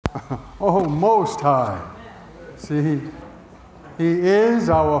Oh, Most High. See, He is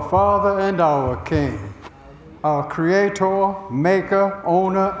our Father and our King, our Creator, Maker,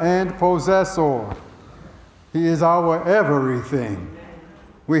 Owner, and Possessor. He is our everything.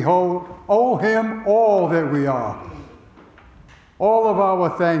 We owe Him all that we are, all of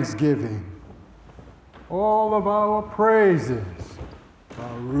our thanksgiving, all of our praises.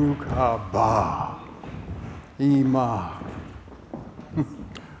 Baruch haba, Ima,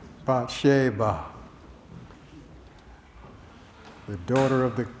 Bathsheba, the daughter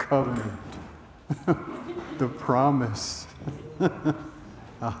of the covenant, the promise.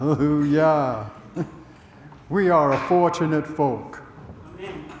 Hallelujah. We are a fortunate folk.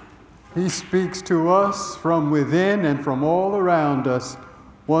 He speaks to us from within and from all around us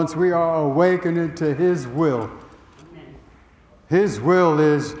once we are awakened to His will. His will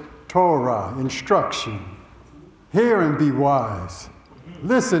is Torah, instruction. Hear and be wise.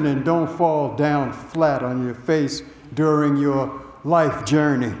 Listen and don't fall down flat on your face during your life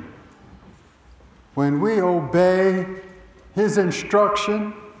journey. When we obey His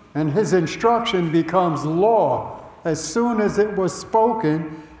instruction, and His instruction becomes law, as soon as it was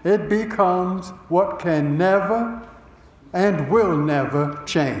spoken, it becomes what can never and will never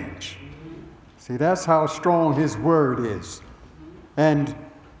change. See, that's how strong His word is. And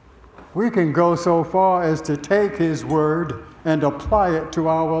we can go so far as to take His word and apply it to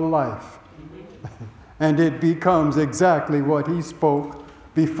our life. And it becomes exactly what He spoke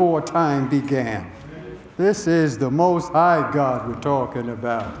before time began. This is the Most High God we're talking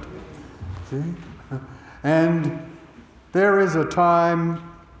about. See? And there is a time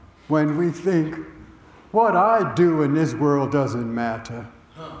when we think, what I do in this world doesn't matter.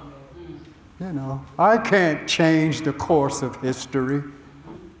 You know, I can't change the course of history.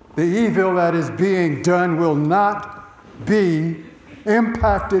 The evil that is being done will not be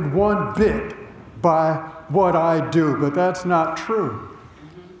impacted one bit by what I do, but that's not true.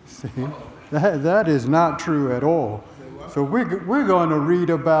 See, that is not true at all. So we're going to read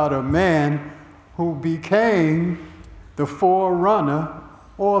about a man who became the forerunner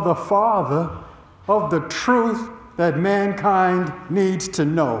or the father of the truth that mankind needs to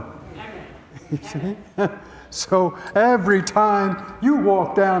know. You see? So every time you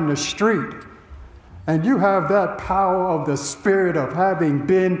walk down the street and you have that power of the Spirit of having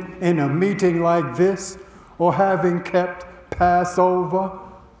been in a meeting like this, or having kept Passover,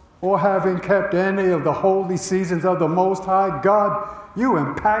 or having kept any of the holy seasons of the Most High God, you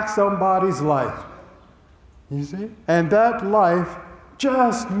impact somebody's life. You see? And that life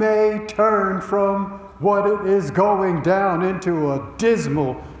just may turn from what it is going down into a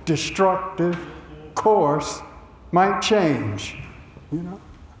dismal, destructive course, might change. You know?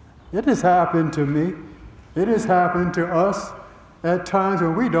 It has happened to me. It has happened to us at times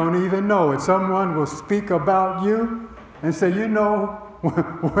when we don't even know it. Someone will speak about you and say, you know,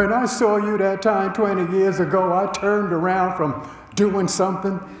 when I saw you that time 20 years ago, I turned around from doing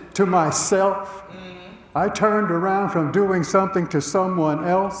something to myself. I turned around from doing something to someone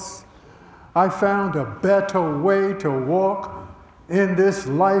else. I found a better way to walk in this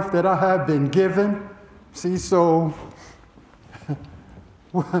life that I have been given. See, so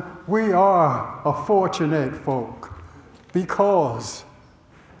we are a fortunate folk because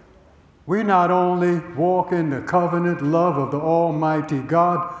we not only walk in the covenant love of the Almighty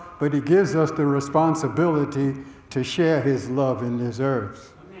God, but He gives us the responsibility to share His love in this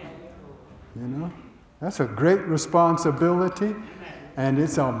earth. You know, that's a great responsibility, and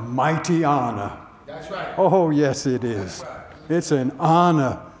it's a mighty honor. That's right. Oh, yes, it is. Right. It's an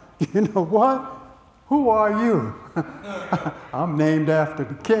honor. You know what? Who are you? I'm named after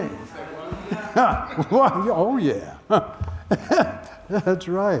the king. What? Oh, yeah. That's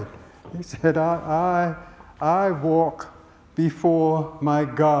right. He said, I walk before my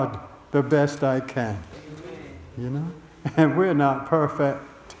God the best I can. You know? And we're not perfect.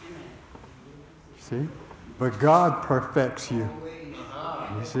 See? But God perfects you.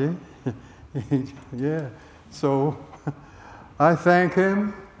 You see? Yeah. So I thank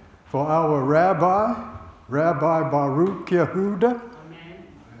Him for our Rabbi Baruch Yehuda.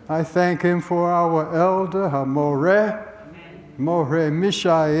 I thank Him for our elder, Hamoreh, Moreh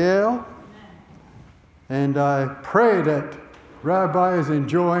Mishael. And I pray that Rabbi is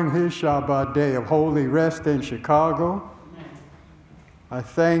enjoying his Shabbat day of holy rest in Chicago. I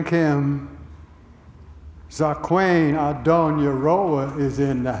thank him. Zakwain Adon Yeroah is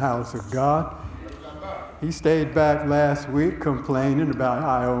in the house of God. He stayed back last week complaining about,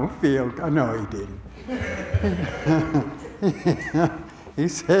 I don't feel, no, he didn't. He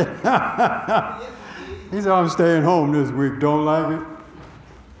said, I'm staying home this week, don't like it?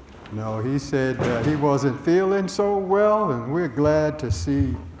 No, he said he wasn't feeling so well, and we're glad to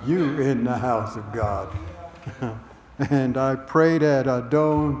see you in the house of God. And I pray that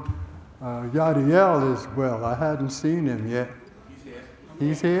Adon Yadiel is well. I hadn't seen him yet. He's here.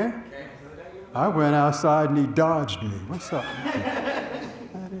 He's here? I went outside and he dodged me. What's up?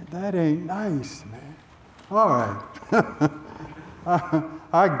 That ain't nice, man. All right.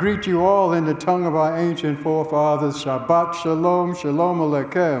 I greet you all in the tongue of our ancient forefathers. Shabbat shalom, shalom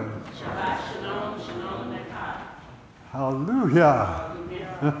aleichem. Shabbat shalom, shalom aleichem. Hallelujah.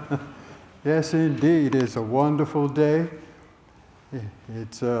 Yes, indeed, it's a wonderful day.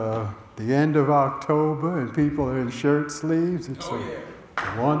 It's the end of October and people are in shirt sleeves. It's a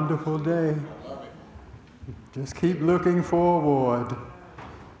wonderful day. I love it. Just keep looking forward.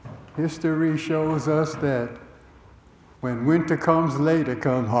 History shows us that when winter comes, later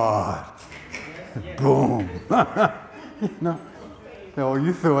come hard. Boom. You know? Oh,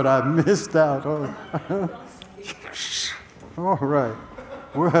 you thought I missed out. Oh. All right.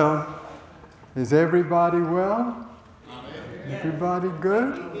 Well, is everybody well? Everybody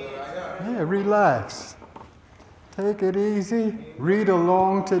good? Yeah, relax. Take it easy. Read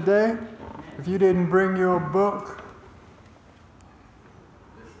along today. If you didn't bring your book,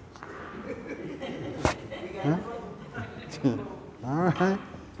 huh? All right.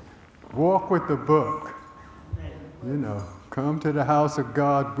 Walk with the book. You know, come to the house of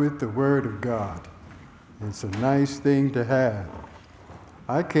God with the Word of God. It's a nice thing to have.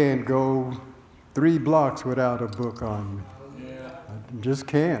 I can't go 3 blocks without a book on me. I just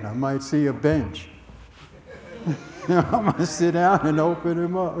can't. I might see a bench. I'm going to sit down and open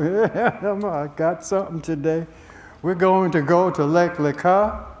them up. I got something today. We're going to go to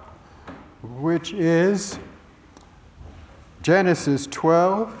B.A.K.B.Y, which is Genesis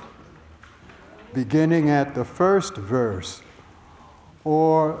 12, beginning at the 1st verse.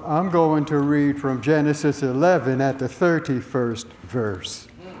 Or I'm going to read from Genesis 11 at the 31st verse.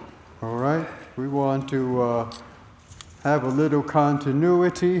 All right? We want to have a little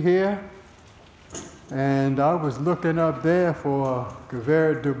continuity here. And I was looking up there for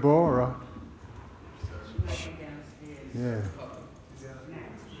Gaveret Deborah. Yeah.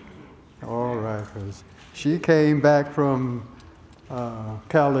 All right, because she came back from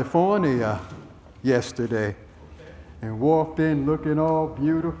California yesterday and walked in looking all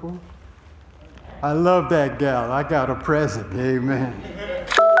beautiful. I love that gal. I got a present. Amen.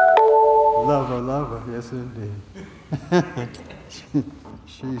 Love her. Yes, indeed.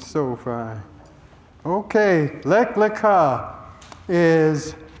 She's so fine. Okay, B.A.K.B.Y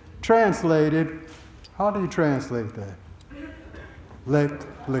is translated. How do you translate that? B.A.K.B.Y.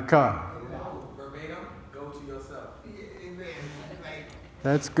 Verbatim, go to yourself.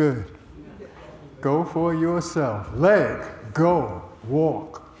 That's good. Go for yourself. Leg, go,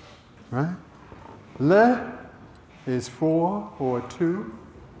 walk. Right? Le is for or to.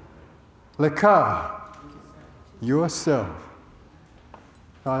 Leka, yourself.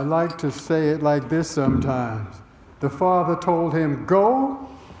 I like to say it like this sometimes. The Father told him, go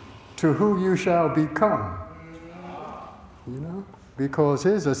to who you shall become. You know? Because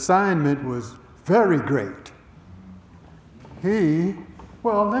his assignment was very great.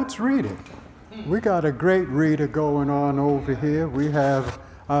 Well, let's read it. We got a great reader going on over here. We have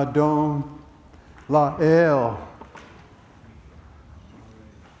Adon Lael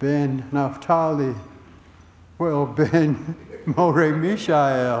Ben Naphtali, Ben More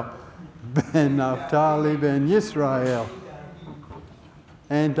Mishael, Ben Naphtali, Ben Yisrael.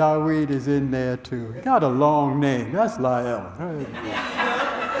 And Dawid is in there too. He got a long name. That's Lael.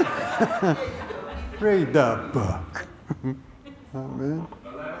 Read the book. Amen.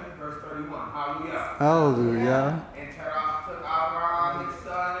 11, verse 31. Hallelujah. Hallelujah. And Terach took Abraham his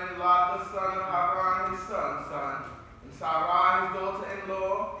son, and Lot the son of Haran his son's son, and Sarah his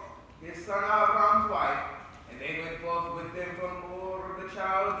daughter-in-law, his son Abraham's wife, and they went forth with them from Ur of the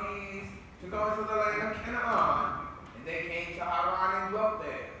Chaldees to go into the land of Canaan. And they came to Haran and dwelt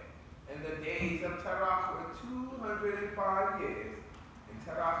there. And the days of Terach were 205 years. And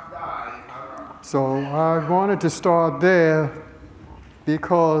Terach died in Haran. So I wanted to start there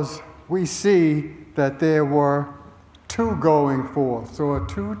because we see that there were 2 going forth, or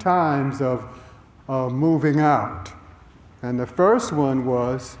 2 times of moving out. And the first one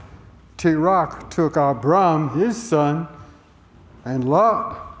was Terach took Abram, his son, and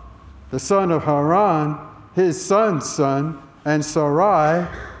Lot, the son of Haran, his son's son, and Sarai,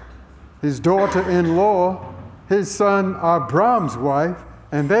 his daughter-in-law, his son Abram's wife,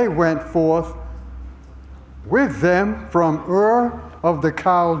 and they went forth with them from Ur of the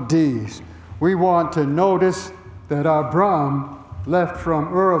Chaldees. We want to notice that Abram left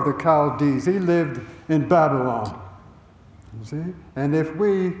from Ur of the Chaldees. He lived in Babylon. You see? And if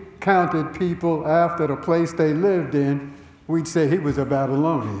we counted people after the place they lived in, we'd say he was a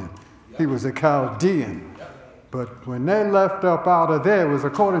Babylonian. He was a Chaldean. But when they left up out of there, it was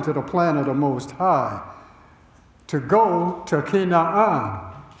according to the plan of the Most High to go to Canaan.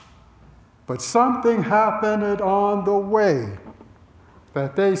 But something happened on the way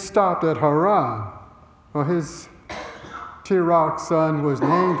that they stopped at Haran. Well, his Terach's son was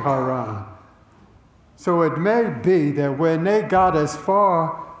named Haran. So it may be that when they got as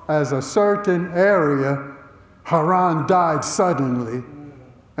far as a certain area, Haran died suddenly,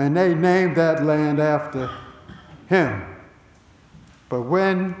 and they named that land after him. But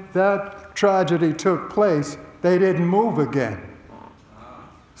when that tragedy took place, they didn't move again.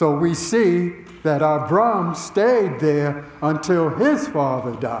 So we see that Abram stayed there until his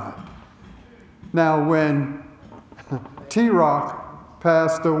father died. Now when Terach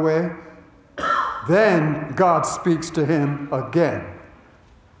passed away, then God speaks to him again.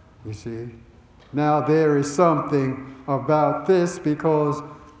 You see? Now there is something about this because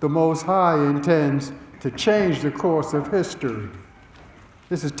the Most High intends to change the course of history.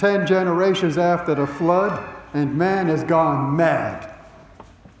 This is 10 generations after the flood, and man has gone mad.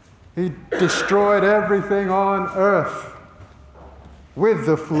 He destroyed everything on earth with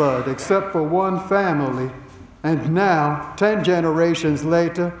the flood, except for one family. And now, 10 generations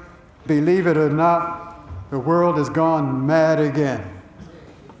later, believe it or not, the world has gone mad again.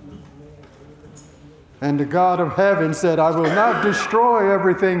 And the God of heaven said, I will not destroy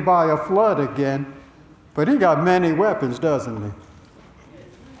everything by a flood again. But he got many weapons, doesn't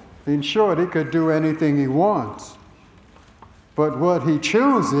he? In short, he could do anything he wants. But what he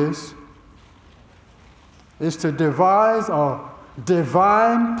chooses is to devise a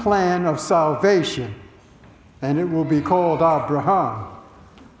divine plan of salvation, and it will be called Abraham.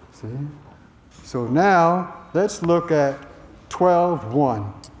 See? So now, let's look at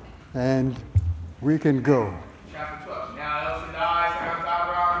 12:1, and we can go. Chapter 12. Now El Shaddai said unto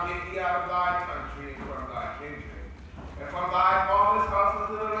Abraham, Get thee out of thy country and from thy kindred, and from thy father's house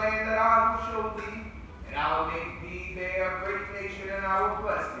unto the land that I will show thee, and I will make thee there a great nation, and I will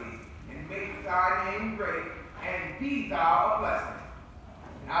bless thee, and make thy name great, and be thou a blessing.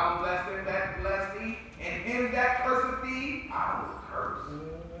 And I will bless them that bless thee, and him that curseth thee I will curse.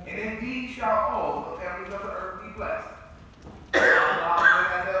 And in thee shall all the families of the earth be blessed. Lot went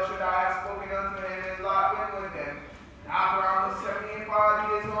as El Shaddai had spoken unto him, and Lot went with him. And Abraham was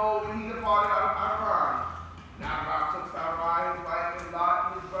 75 years old when he departed out of Haran. And Abraham took Sarai his wife, and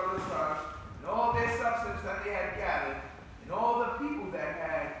Lot his brother's son, and all their substance that they had gathered, and all the people that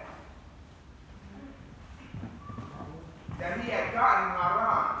he had gotten in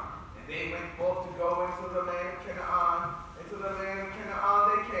Haran. And they went forth to go into the land of Canaan. Into the land of Canaan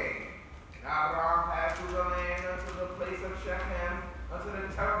they came. And Abraham passed through the land unto the place of Shechem, unto the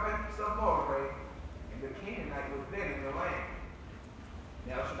terebinths of Moreh, and the Canaanite was then in the land.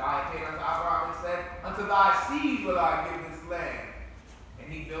 And El Shaddai appeared unto Abraham and said, Unto thy seed will I give this land.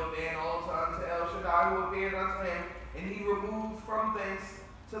 And he built there an altar unto El Shaddai, who appeared unto him, and he removed from thence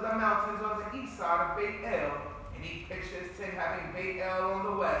to the mountains on the east side of Bet-El, and he pitched his tent, having Bet-El on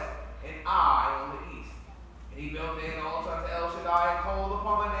the west, and Ai on the east. And he built there an altar unto El Shaddai, and called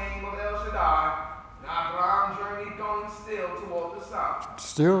upon the name of El Shaddai. And Abraham journeyed, going still toward the south.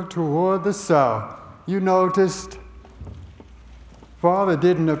 Still toward the south. You noticed Father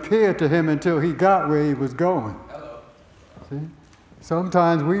didn't appear to him until he got where he was going. Hello. See?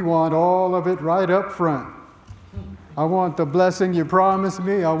 Sometimes we want all of it right up front. I want the blessing you promised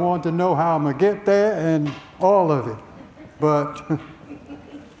me. I want to know how I'm going to get there and all of it. But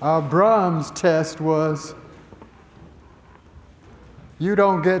Abraham's test was, you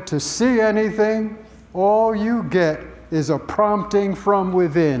don't get to see anything. All you get is a prompting from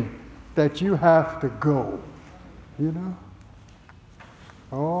within that you have to go. You know?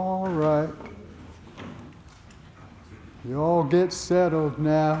 All right. You all get settled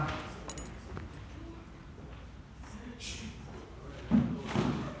now.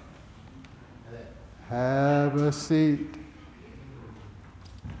 Have a seat.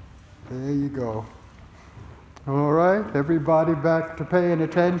 There you go. All right, everybody back to paying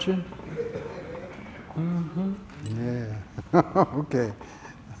attention? Mm-hmm. Yeah. Okay.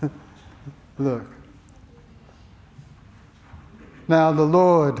 Look. Now the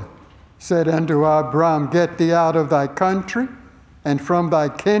Lord said unto Abram, Get thee out of thy country, and from thy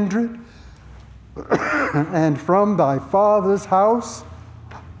kindred, and from thy father's house,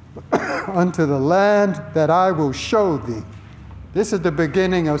 unto the land that I will show thee. This is the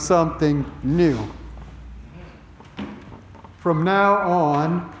beginning of something new. from now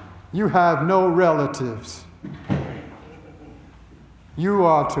on, you have no relatives. You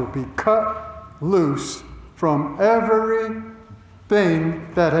are to be cut loose from everything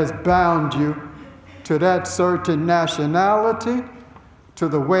that has bound you to that certain nationality, to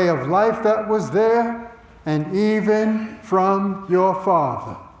the way of life that was there, and even from your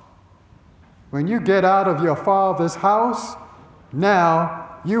father. When you get out of your father's house,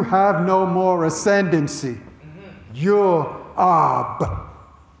 now you have no more ascendancy. You're Ab.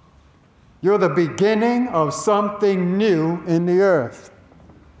 You're the beginning of something new in the earth.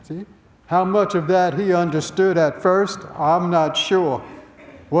 See? How much of that he understood at first, I'm not sure.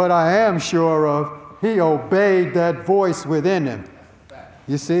 What I am sure of, he obeyed that voice within him.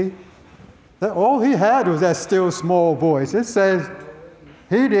 You see? All he had was that still small voice. It says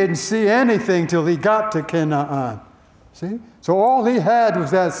he didn't see anything till he got to Canaan. See? So all he had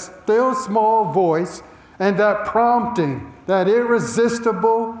was that still small voice and that prompting, that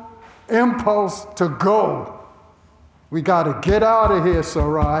irresistible impulse to go. We got to get out of here,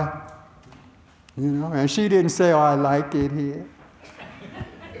 Sarai. You know, and she didn't say, oh, I like it here.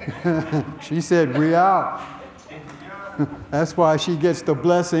 She said, we out. That's why she gets the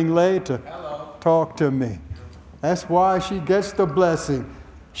blessing later. Hello. Talk to me. That's why she gets the blessing.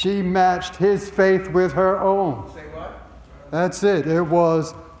 She matched his faith with her own. Say what? That's it. It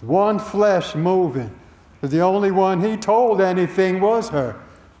was one flesh moving. The only one he told anything was her.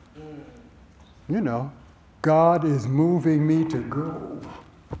 You know, God is moving me to go.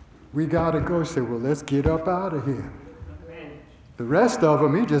 We got to go. Say, well, let's get up out of here. The rest of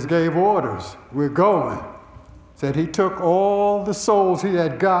them, he just gave orders. We're going. Said he took all the souls he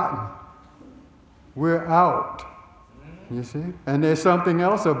had gotten. We're out. You see? And there's something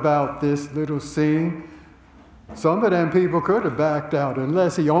else about this little scene. Some of them people could have backed out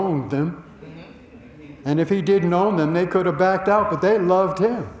unless he owned them. And if he didn't own them, they could have backed out, but they loved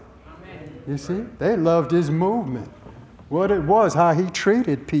him. You see? They loved his movement. What it was, how he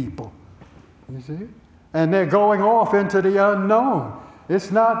treated people. You see? And they're going off into the unknown.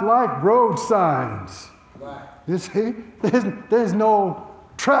 It's not like road signs. Right. You see? There's no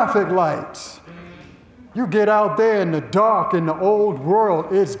traffic lights. You get out there in the dark, in the old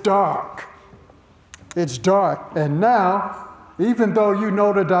world, it's dark. It's dark. And now, even though you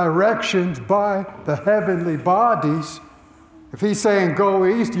know the directions by the heavenly bodies, if he's saying go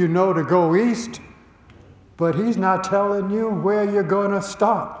east, you know to go east. But he's not telling you where you're going to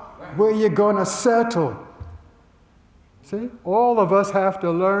stop, where you're going to settle. See, all of us have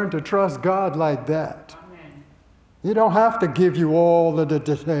to learn to trust God like that. Amen. He don't have to give you all of the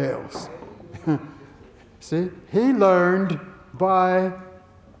details. See, he learned by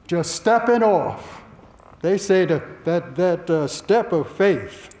just stepping off. They say that step of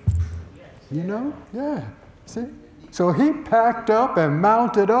faith. You know? Yeah. See? So he packed up and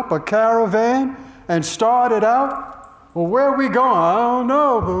mounted up a caravan and started out. Well, where are we going? I don't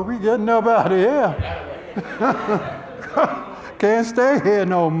know, but we getting up out of here. Can't stay here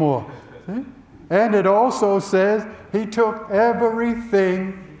no more. See? And it also says he took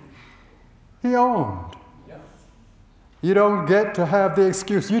everything he owned. You don't get to have the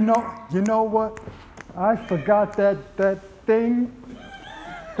excuse. You know what? I forgot that thing.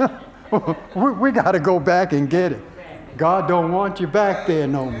 we got to go back and get it. God don't want you back there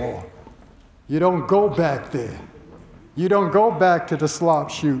no more. You don't go back there. You don't go back to the slop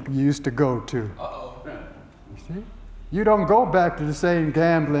shoot you used to go to. You see? You don't go back to the same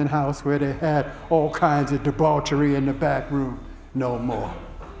gambling house where they had all kinds of debauchery in the back room no more.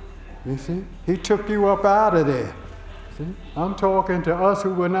 You see? He took you up out of there. See? I'm talking to us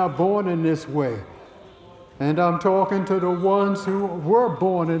who were not born in this way. And I'm talking to the ones who were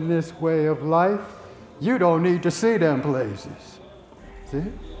born in this way of life. You don't need to see them places. See?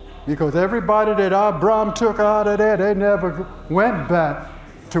 Because everybody that Abraham took out of there, they never went back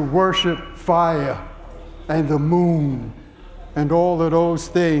to worship fire and the moon and all of those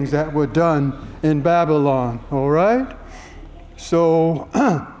things that were done in Babylon. All right? So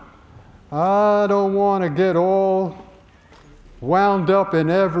I don't want to get all wound up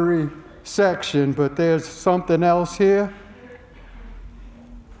in every section, but there's something else here.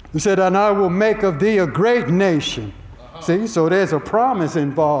 He said, and I will make of thee a great nation. See, so there's a promise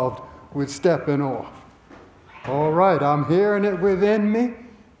involved with stepping off. All right, I'm hearing it within me.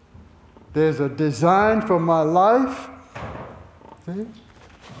 There's a design for my life. See?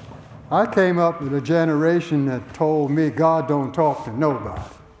 I came up with a generation that told me God don't talk to nobody.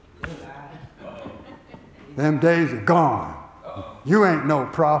 Them days are gone. You ain't no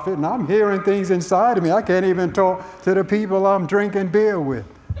prophet. And I'm hearing things inside of me. I can't even talk to the people I'm drinking beer with.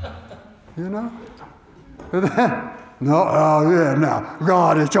 You know? No, oh yeah, now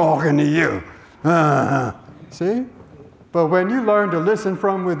God is talking to you. See? But when you learn to listen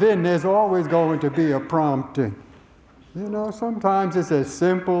from within, there's always going to be a prompting. You know, sometimes it's as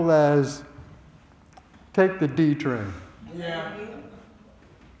simple as take the D train. Yeah.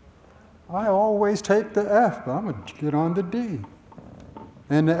 I always take the F, but I'm going to get on the D.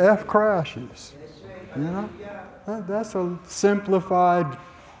 And the F crashes. You know? That's a simplified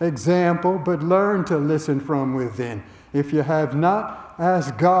example, but learn to listen from within. If you have not,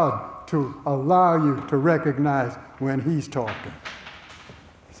 ask God to allow you to recognize when He's talking.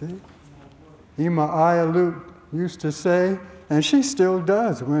 See? Ima Ayalut used to say, and she still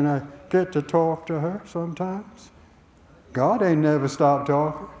does when I get to talk to her sometimes, God ain't never stopped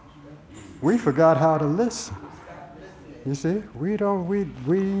talking. We forgot how to listen. You see, we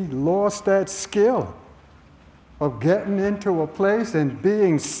lost that skill of getting into a place and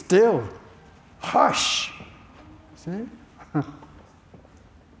being still. Hush. See?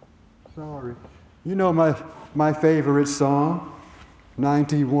 Sorry. You know my favorite song,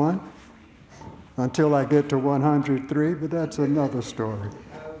 91, until I get to 103, but that's another story.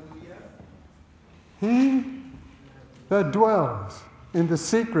 He that dwells in the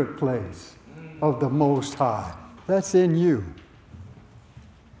secret place of the Most High, that's in you.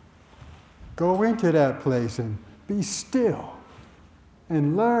 Go into that place and be still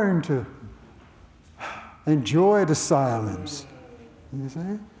and learn to enjoy the silence. You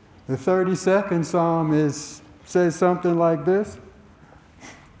see? The 32nd Psalm says something like this: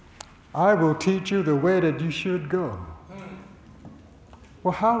 I will teach you the way that you should go.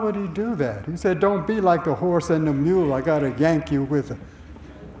 Well, how would he do that? He said, don't be like the horse and the mule. I got to yank you with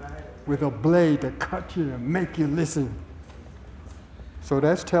a blade to cut you and make you listen. So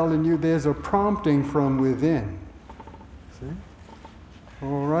that's telling you there's a prompting from within. See?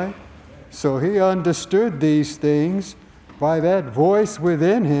 All right? So he understood these things by that voice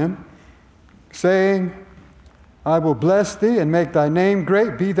within him saying, I will bless thee and make thy name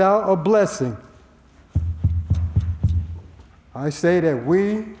great, be thou a blessing. I say that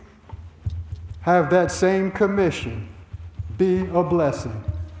we have that same commission. Be a blessing.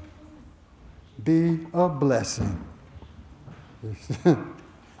 Be a blessing.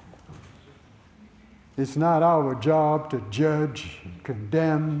 It's not our job to judge,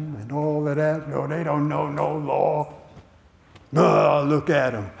 condemn, and all of that. No, they don't know no law. Oh, look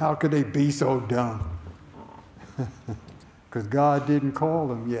at them. How could they be so dumb? Because God didn't call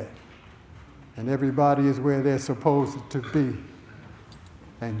them yet. And everybody is where they're supposed to be.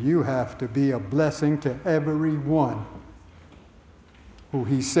 And you have to be a blessing to everyone who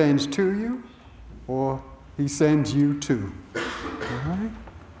he sends to you or he sends you to. All right?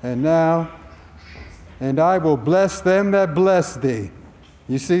 And now, and I will bless them that bless thee.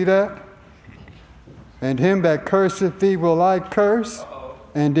 You see that? And him that curseth thee will I curse,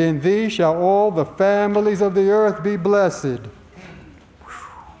 and in thee shall all the families of the earth be blessed.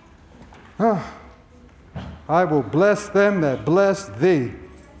 I will bless them that bless thee.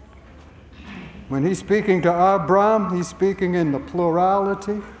 When he's speaking to Abram, he's speaking in the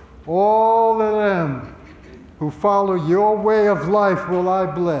plurality. All of them who follow your way of life will I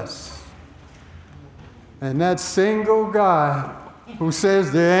bless. And that single guy who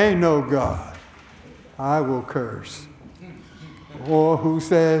says there ain't no God, I will curse. Or who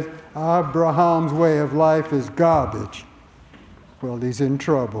says Abraham's way of life is garbage. Well, he's in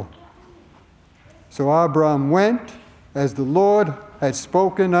trouble. So Abram went as the Lord had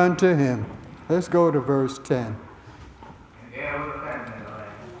spoken unto him. Let's go to verse 10. And there was a famine in the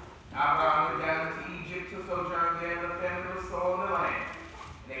land. Abraham went down into Egypt to sojourn there, and the famine was sore in the land.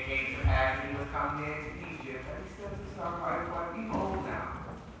 And it came to pass when he was come near to Egypt, that he said to Sarai his wife, Behold now,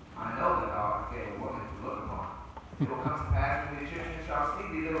 I know that thou art a fair woman to look upon. It will come to pass when the Egyptians shall see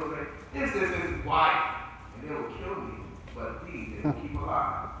thee, they will say, This is his wife. And they will kill me, but thee they will keep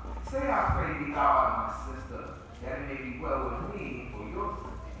alive. Say, I pray thee, thou art my sister, that it may be well with me for your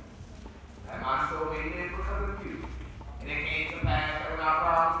sake, that my soul may live because of you. And it came to pass that when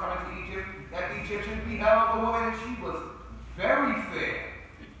Abraham was coming to Egypt, that the Egyptians beheld the woman, and she was very fair.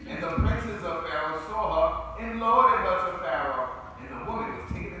 And the princes of Pharaoh saw her, and lorded her to Pharaoh. And the woman was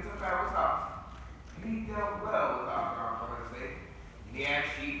taken into Pharaoh's house. And he dealt well with Abraham for her sake. And he had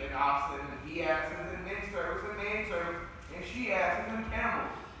sheep and oxen, and he asses, and men servants and maidservants, and she asses and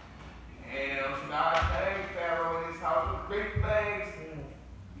camels. And El Shaddai plagued Pharaoh in his house with great plagues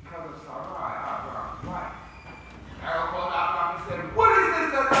because of Sarai, Abraham's wife. Pharaoh called Abraham and said, What is this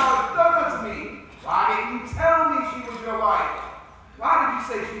that thou hast done unto me? Why didn't you tell me she was your wife? Why did you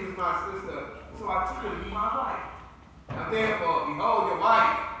say she was my sister? And so I took her to be my wife. Now therefore, behold your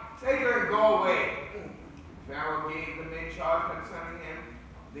wife. Take her and go away. And Pharaoh gave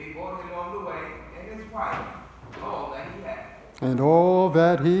they brought him on the way, and his wife, and all that he had. And all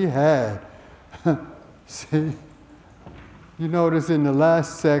that he had. See, you notice in the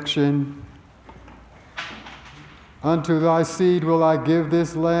last section, unto thy seed will I give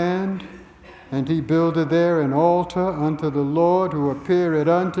this land, and he builded there an altar unto the Lord who appeared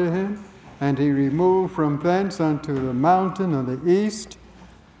unto him, and he removed from thence unto the mountain of the east.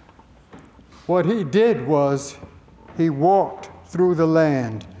 What he did was he walked through the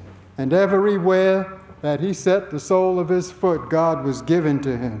land, and everywhere that he set the sole of his foot, God was given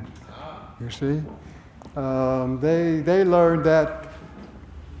to him. You see? They learned that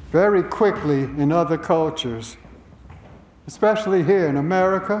very quickly in other cultures, especially here in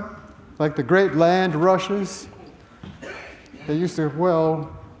America, like the great land rushes. They used to,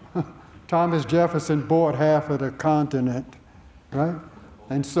 well, Thomas Jefferson bought half of the continent, right?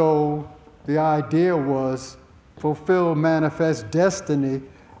 And so the idea was fulfill manifest destiny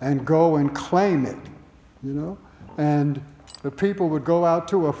and go and claim it, you know? And the people would go out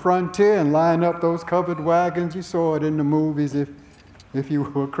to a frontier and line up those covered wagons. You saw it in the movies if you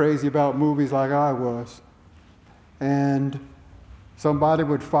were crazy about movies like I was. And somebody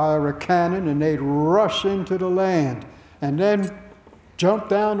would fire a cannon and they'd rush into the land and then jump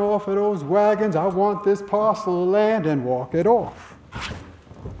down off of those wagons. I want this parcel of land, and walk it off.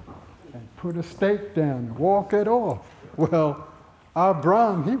 And put a stake down and walk it off. Well,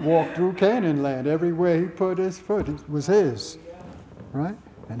 Abraham, he walked through Canaan land. Everywhere he put his foot, it was his, right?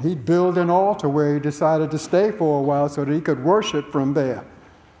 And he'd build an altar where he decided to stay for a while so that he could worship from there.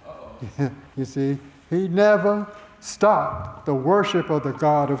 You see, he never stopped the worship of the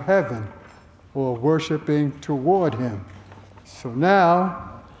God of heaven or worshiping toward him. So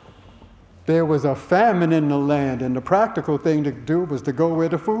now there was a famine in the land, and the practical thing to do was to go where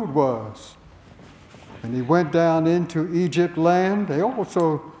the food was. And he went down into Egypt land. They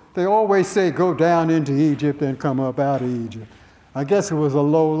always say go down into Egypt and come up out of Egypt. I guess it was a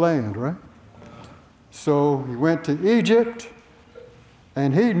low land, right? So he went to Egypt,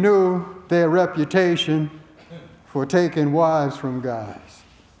 and he knew their reputation for taking wives from guys.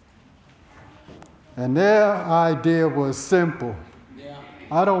 And their idea was simple.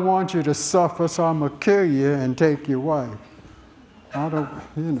 I don't want you to suffer, so I'm going to kill you and take your wife. I don't,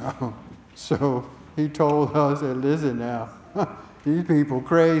 you know. So he told us, said, listen now, these people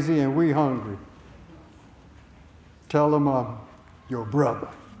crazy and we hungry. Tell them I'm your brother.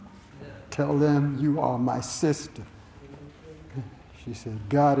 Tell them you are my sister. She said,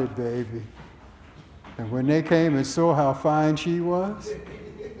 got it, baby. And when they came and saw how fine she was,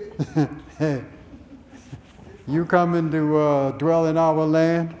 hey, you coming to dwell in our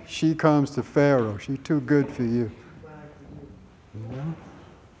land, she comes to Pharaoh. She's too good for you. You know?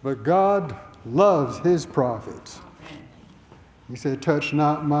 But God loves his prophets. He said, touch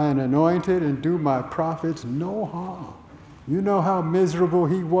not mine anointed and do my prophets no harm. You know how miserable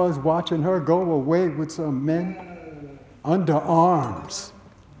he was watching her go away with some men under arms.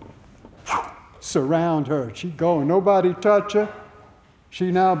 Surround her. She go, nobody touch her.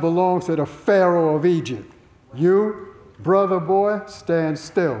 She now belongs to the Pharaoh of Egypt. You, brother boy, stand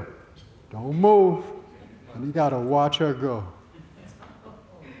still. Don't move. And you got to watch her go.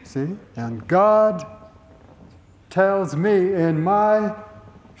 See? And God tells me in my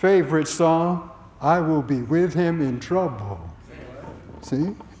favorite song, I will be with him in trouble.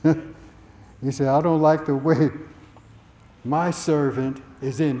 See? He said, I don't like the way my servant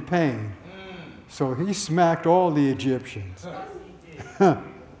is in pain. So he smacked all the Egyptians.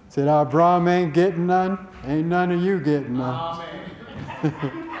 Said, Abraham ain't getting none. Ain't none of you getting none.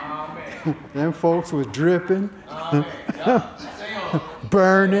 Amen. Them folks was dripping. Amen. Yeah. Say on.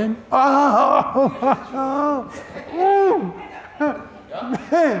 Burning.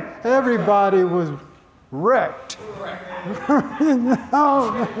 Man, everybody was wrecked.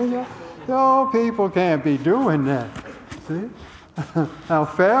 No, people can't be doing that. See? Now,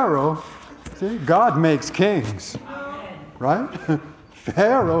 Pharaoh, see, God makes kings, right?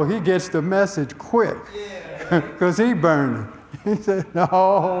 Pharaoh, he gets the message quick because he burning. He said,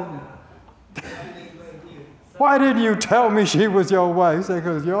 no. Why didn't you tell me she was your wife? He said,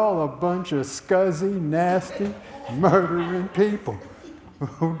 because y'all a bunch of scuzzy, nasty, murdering people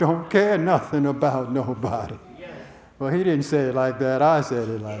who don't care nothing about nobody. Well, he didn't say it like that. I said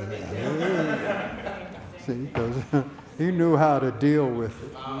it like that. See, because he knew how to deal with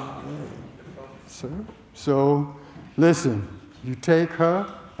it. So, listen, you take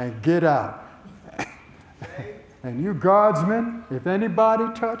her and get out. And you guardsmen, if anybody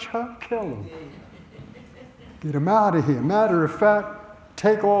touch her, kill them. Get them out of here. Matter of fact,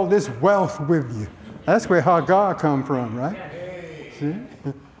 take all this wealth with you. That's where Hagar come from, right? See?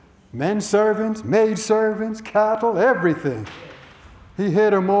 Men servants, maid servants, cattle, everything. He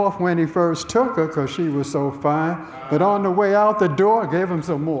hit them off when he first took her because she was so fine. But on the way out the door, gave him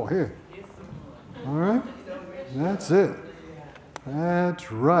some more. Here. All right? That's it.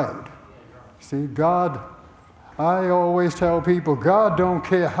 That's right. See, God, I always tell people, God don't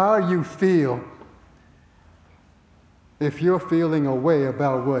care how you feel if you're feeling a way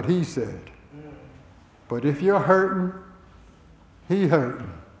about what he said. But if you're hurting, he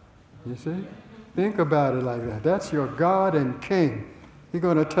hurting. You see? Think about it like that. That's your God and King. You're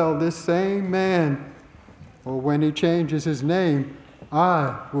going to tell this same man, or when he changes his name,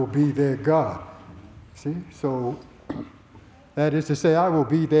 I will be their God. See? So that is to say, I will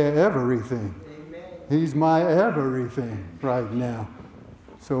be their everything. Amen. He's my everything right now.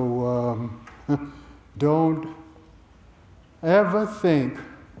 So don't ever think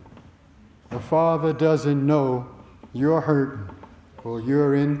the Father doesn't know you're hurting or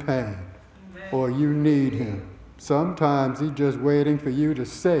you're in pain or you need him. Sometimes he's just waiting for you to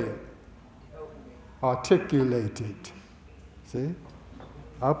say it, articulate it. See?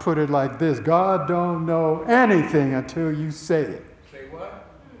 I'll put it like this. God don't know anything until you say it. Say what?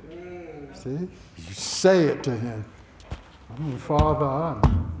 See? You say it to him. Father,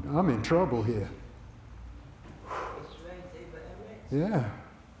 I'm in trouble here. Yeah.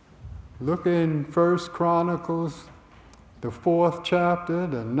 Look in 1 Chronicles, the 4th chapter,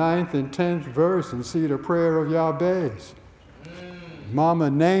 the 9th and 10th verse, and see the prayer of Jabez. Mama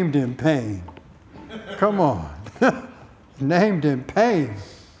named him pain. Come on. Named him pain.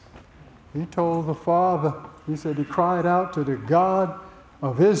 He told the Father, he said he cried out to the God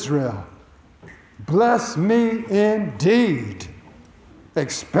of Israel, bless me indeed.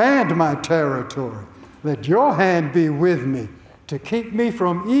 Expand my territory. Let your hand be with me to keep me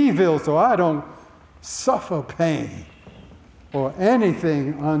from evil so I don't suffer pain or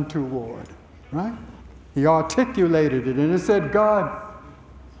anything untoward. Right? He articulated it, and it said God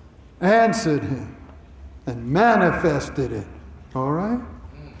answered him and manifested it. All right?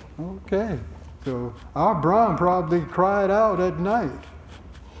 Okay. So Abraham probably cried out at night,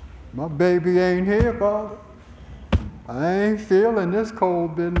 my baby ain't here, Father. I ain't feeling this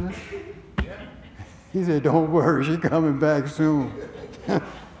cold business. He said, don't worry, she's coming back soon.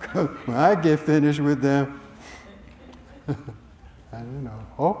 When I get finished with them, I don't know.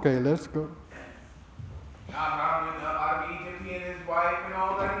 Okay, let's go. Abraham went up out of Egypt, he and his wife, and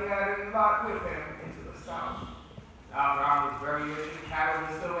all that he had, and Lot with him, into the south. Abraham was very rich in cattle,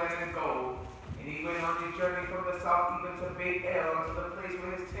 in silver, and in gold. And he went on his journey from the south even to B.A.K.B.Y, unto the place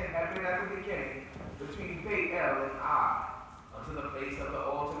where his tent had been at the beginning, between B.A.K.B.Y and Ai, unto the place of the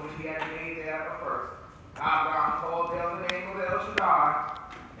altar which he had made there at the first. Abraham called there on the name of El Shaddai.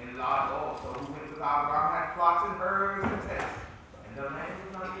 And Lot also, who went with Abraham, had flocks and herds and tents. And the land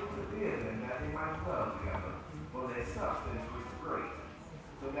was not able to bear them, that they might dwell together, for their substance was great,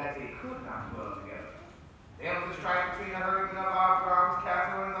 so that they could not dwell together. There was a strife between the herdmen of Abraham's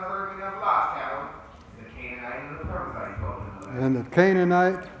cattle and the herdmen of Lot's cattle, and the Canaanite and the Perizzite dwelt in the land. And the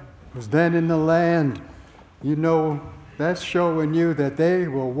Canaanite was then in the land. You know, that's showing you that they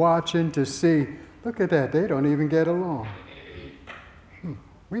were watching to see. Look at that, they don't even get along.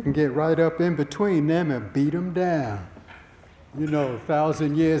 We can get right up in between them and beat them down. You know,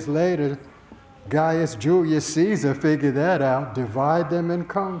 1,000 years later, Gaius Julius Caesar figured that out, divide them and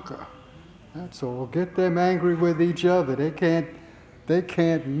conquer. That's all. Get them angry with each other. They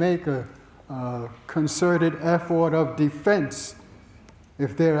can't make a concerted effort of defense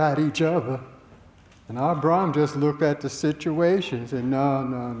if they're at each other. And Abraham just looked at the situation and said,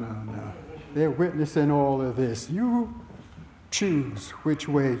 no. They're witnessing all of this. You choose which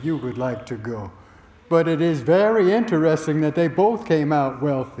way you would like to go. But it is very interesting that they both came out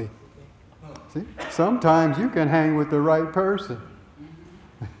wealthy. See, sometimes you can hang with the right person.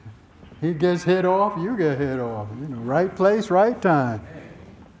 He gets hit off, you get hit off. You know, right place, right time.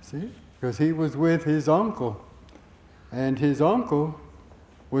 See? Because he was with his uncle. And his uncle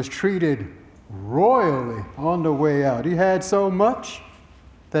was treated royally on the way out. He had so much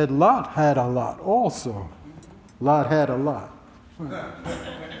that Lot had a lot also. Lot had a lot.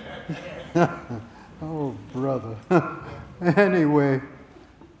 Oh, brother. Anyway,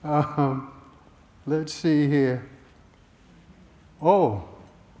 let's see here. Oh,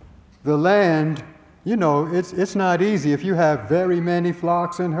 the land, you know, it's not easy if you have very many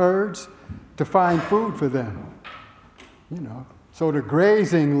flocks and herds to find food for them. You know, so the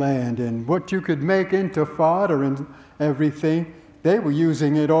grazing land and what you could make into fodder and everything, they were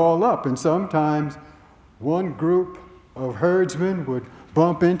using it all up. And sometimes one group of herdsmen would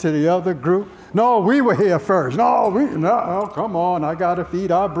bump into the other group. No, we were here first. No, come on, I got to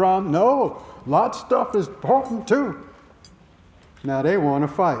feed Abraham. No, Lot's stuff is important too. Now they want to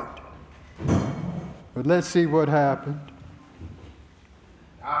fight. But let's see what happened.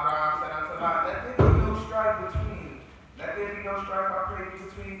 Abraham said unto Lot, let there be no strife, I pray thee,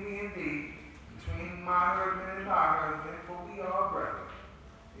 between me and thee, between my herdsmen and thy herdsmen, for we are brethren.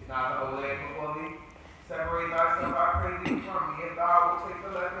 Is not the whole land before thee? Separate thyself, I pray thee, from me. If thou wilt take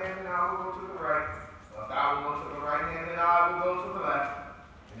the left hand, then I will go to the right. Or if thou wilt go to the right hand, then I will go to the left.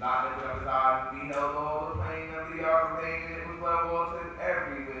 And Lot lifted up his eyes and beheld all the plain of the plain, and it was well watered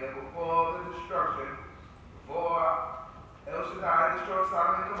everywhere before the destruction, before El Shaddai destroyed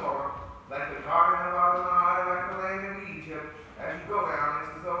Sodom and Gomorrah, like the garden of Adonai, like the land of Egypt, as you go down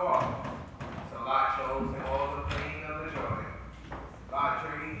into Zoar. So Lot chose him all the plain of the Jordan. Lot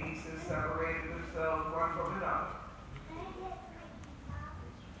journeyed east and separated themselves one from another.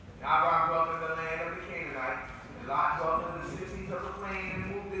 And Abraham dwelt in the land of the Canaanites, and Lot dwelt in the cities of the plain, and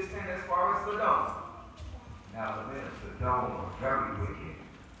moved his tent as far as Sodom. Now the men of Sodom were very wicked,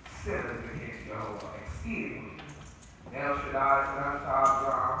 sinners against Jehovah exceedingly. And El Shaddai said unto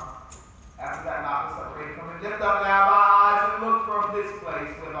Abraham, after that Lot was separated from him, lift up now thy eyes and look from this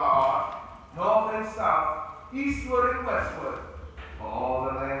place where thou art, north and south, eastward and westward. For all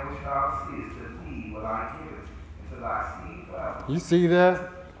the land which thou seest, to thee will I give it, and to thy seed forever. You see that?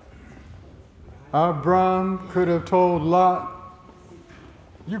 Abraham could have told Lot,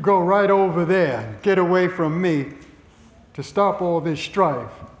 you go right over there, get away from me to stop all this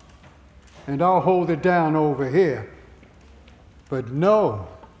strife, and I'll hold it down over here. But no,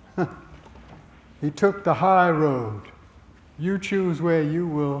 he took the high road. You choose where you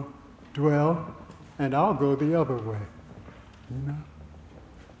will dwell, and I'll go the other way. You know?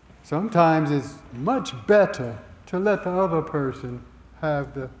 Sometimes it's much better to let the other person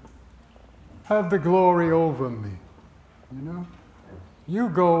have the glory over me. You know? You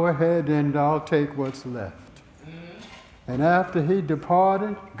go ahead and I'll take what's left. And after he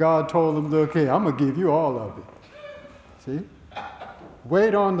departed, God told him, look here, I'm going to give you all of it. See?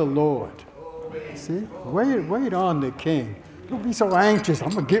 Wait on the Lord. See? Wait on the king. Don't be so anxious. I'm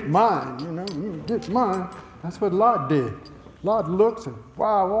going to get mine, you know. Get mine. That's what Lot did. Lot looks and,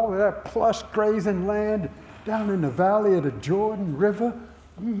 wow, all of that plush grazing land down in the valley of the Jordan River.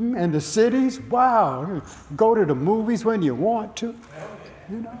 And the cities, wow. Go to the movies when you want to.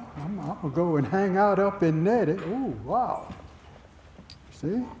 You know, I'm going to go and hang out up in there. Ooh, wow.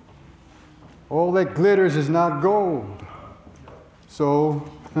 See? All that glitters is not gold. So,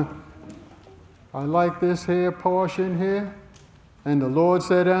 I like this here portion here. And the Lord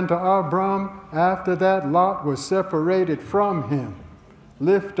said unto Abram, after that Lot was separated from him,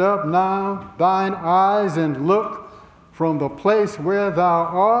 lift up now thine eyes and look from the place where thou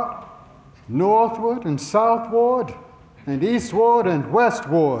art, northward and southward, and eastward and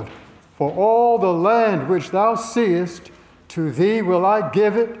westward. For all the land which thou seest, to thee will I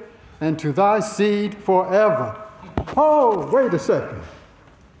give it, and to thy seed forever. Oh, wait a second.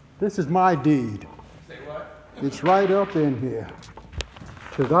 This is my deed. Say what? It's right up in here.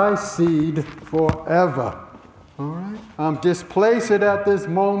 To thy seed forever. All right? I'm displaced at this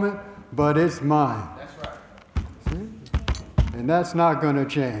moment, but it's mine. That's right. See? And that's not going to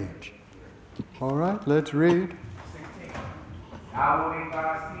change. All right, let's read. 16. I will make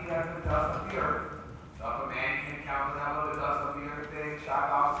thy seed as the dust of the earth. So if a man can count the number of the dust of the earth, then shalt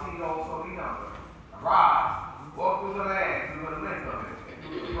thou seed also be numbered. Arise, walk through the land, through the length of it, and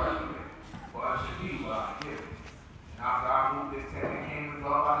through the breadth of it. For unto thee will I give it. And Abraham moved his tent and came and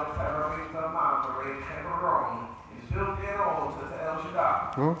dwelt by the terebinths of Mamre in Hebron, and built an altar to El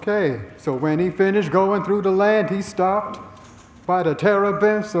Shaddai. Okay, so when he finished going through the land, he stopped by the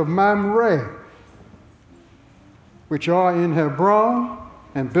terebinths of Mamre, which are in Hebron,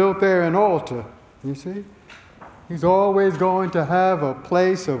 and built there an altar. You see? He's always going to have a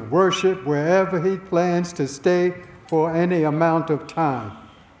place of worship wherever he plans to stay for any amount of time.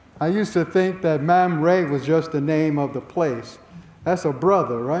 I used to think that Mamre was just the name of the place. That's a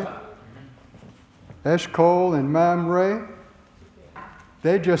brother, right? Eshcol and Mamre.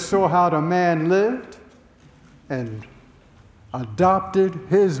 They just saw how the man lived and adopted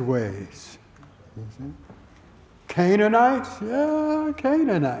his ways. You see? Canaanites? Yeah,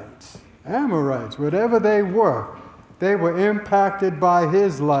 Canaanites. Amorites, whatever they were impacted by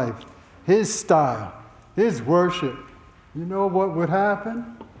his life, his style, his worship. You know what would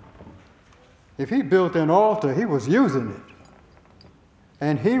happen? If he built an altar, he was using it.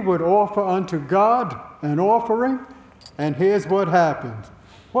 And he would offer unto God an offering, and here's what happens.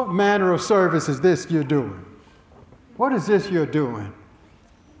 What manner of service is this you're doing? What is this you're doing?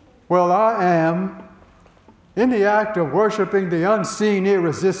 Well, I am in the act of worshiping the unseen,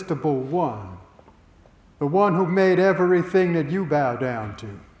 irresistible one, the one who made everything that you bow down to.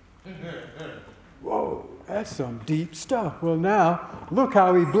 Whoa, that's some deep stuff. Well, now, look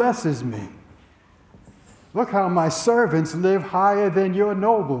how he blesses me. Look how my servants live higher than your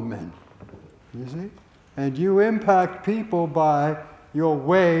noblemen. You see? And you impact people by your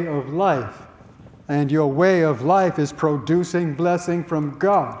way of life. And your way of life is producing blessing from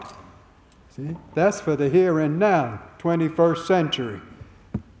God. See? That's for the here and now, 21st century.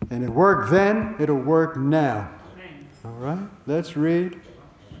 And it worked then, it'll work now. All right? Let's read.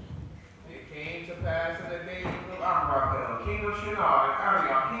 It came to pass in the days of Amraphel, king of Shinar, and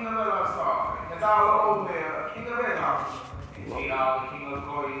Arioch, king of Elasar, and Kedar king of Elam, and Tidal, the king of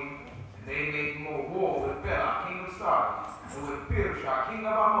Goyim, and they made more war with Bela, king of Sodom, and with Birsha, king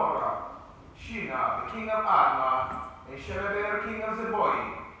of Amorah, Shinar, the king of Admah, and Shemeber, king of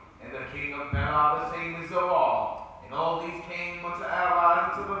Zeboim, and the king of Bela, the same as Zoar. And all these came unto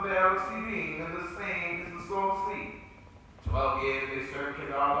allies unto the vale of Sidim, and the same is the salt sea. 12 years they served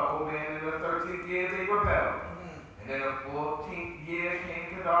Kedar-Laomer, and in the 13th year they rebelled. And in the 14th year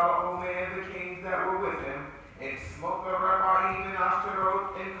came Kedar-Laomer and the kings that were with him, and smote the Rephaim and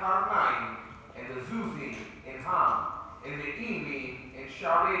Ashtaroth and Karnaim, and the Zuzim and Ham, and the Emim and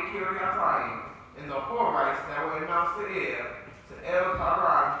Shaveh Kiriathaim, and the Horites that were in Mount Seir, to El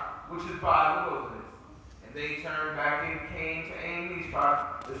Paran, which is by the wilderness. And they turned back and came to Ain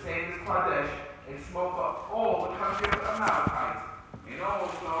Mishpat, the same as Kadesh, and smote all the country of the Amalekites, and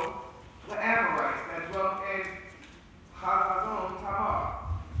also the Amorites that dwelt in Hazazon Tamar.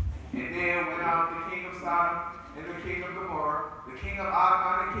 And there went out the king of Sodom, and the king of Gomorrah, the king of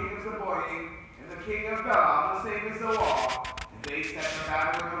Admah, the king of Zeboim, and the king of Bela, the same as Zoar. And they set the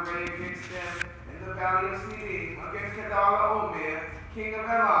battle in array against them in the valley of Sidim, against Kedar-Laomer, king of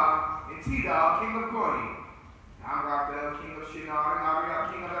Elam, and Tidal, king of Goyim. Amraphel, king of Shinar, and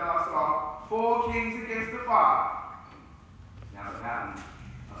Arioch, king of Elasar, 4 kings against the 5. Now the valley of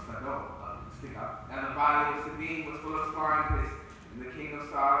now the valley of Sidim was full of slime pits, and the king of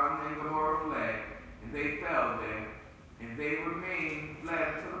Sodom and Gomorrah fled, and they fell there, and they remained fled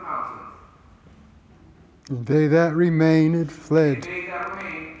into the mountains. And they that remained fled. And they that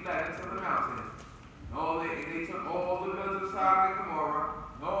remained fled into the mountains. And they took all the goods of Sodom and Gomorrah,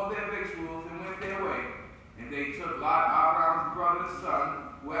 and all their victuals, and went their way. And they took Lot, Abraham's brother's son,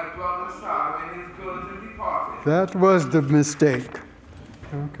 who had dwelt in Sodom, and his goods, and departed. That was the mistake.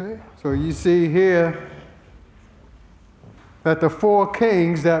 Okay? So you see here that the 4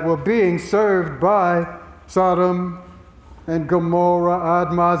 kings that were being served by Sodom and Gomorrah,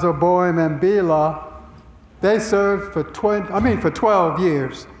 Admah, Zeboim, and Bela, they served for 12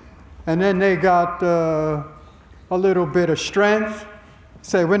 years. And then they got a little bit of strength,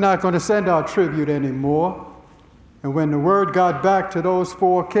 say, we're not going to send our tribute anymore. And when the word got back to those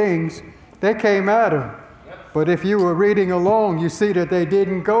 4 kings, they came at them. But if you were reading along, you see that they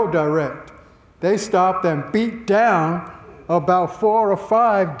didn't go direct. They stopped and beat down about 4 or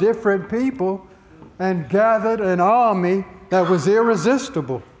 5 different people and gathered an army that was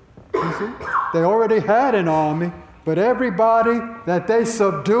irresistible. You see? They already had an army, but everybody that they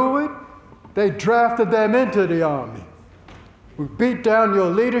subdued, they drafted them into the army. We beat down your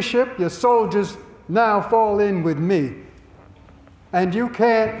leadership, your soldiers now fall in with me. And you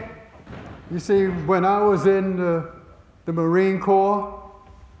can't, you see, when I was in the Marine Corps,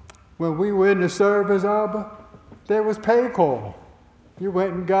 when we were in the service, Abba, there was pay call. You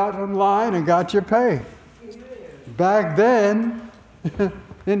went and got online and got your pay. Back then,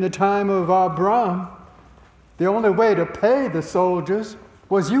 in the time of Abraham, the only way to pay the soldiers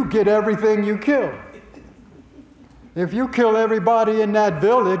was you get everything you kill. If you kill everybody in that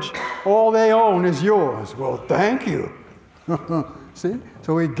village, all they own is yours. Well, thank you. See?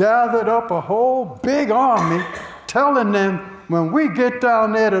 So we gathered up a whole big army, telling them, when we get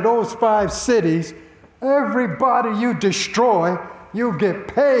down there to those 5 cities, everybody you destroy, you get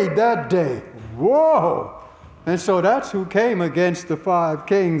paid that day. Whoa! And so that's who came against the 5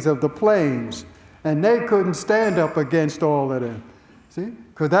 kings of the plains. And they couldn't stand up against all of them. See?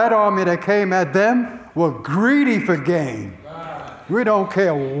 Because that army that came at them were greedy for gain. We don't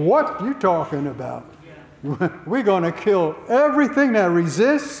care what you're talking about. We're going to kill everything that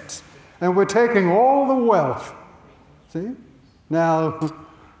resists, and we're taking all the wealth. See? Now,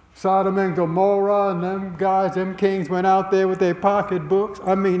 Sodom and Gomorrah and them guys, them kings went out there with their pocketbooks.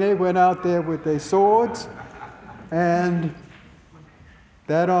 They went out there with their swords, and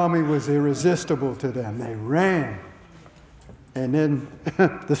that army was irresistible to them. They ran. And then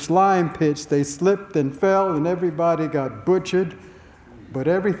the slime pits, they slipped and fell, and everybody got butchered. But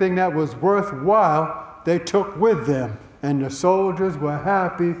everything that was worthwhile, they took with them. And the soldiers were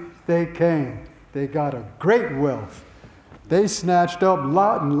happy they came. They got a great wealth. They snatched up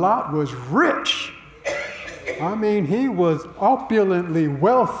Lot, and Lot was rich. I mean, he was opulently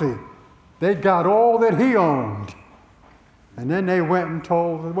wealthy. They got all that he owned. And then they went and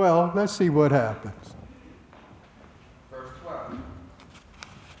told, well, let's see what happens. Verse 12.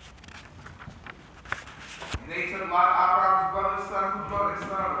 And they took Lot, Abraham's brother's son, who dwelt in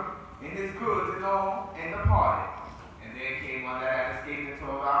Sodom, and his goods and all, and departed. And there came one that had escaped and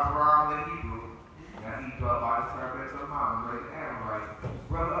told Abraham the Hebrew that he dwelt by the terebinths of Mamre, the Amorite,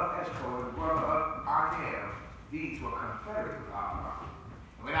 brother of Eshcol and brother of Aner. These were confederate with Abraham.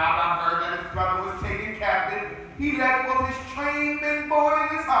 And when Abraham heard that his brother was taken captive, he led forth his trained men born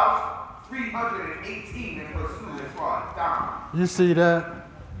in his house, 318, and pursued as far as Dan. You see that?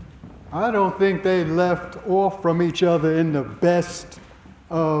 I don't think they left off from each other in the best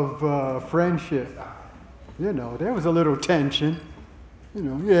of friendship. You know, there was a little tension. You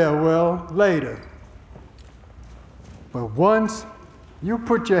know, yeah, well, later. But once you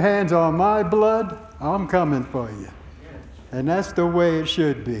put your hands on my blood, I'm coming for you. And that's the way it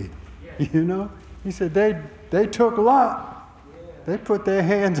should be. You know? He said, they took Lot. They put their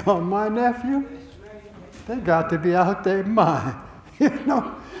hands on my nephew. They got to be out their mind. You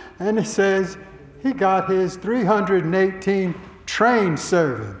know? And it says he got his 318 trained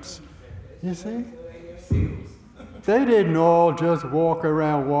servants. You see? They didn't all just walk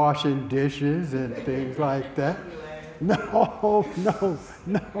around washing dishes and things like that. No, no,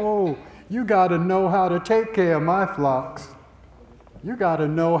 no. You got to know how to take care of my flocks. You got to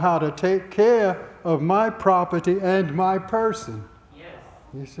know how to take care of my property and my person. Yes.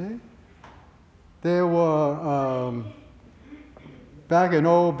 You see? There were, back in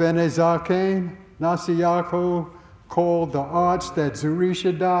old Bnai Zaken, Nasi Yaakov called the arts that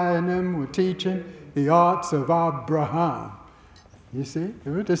Zurishadai and them were teaching the arts of Abraham. You see? It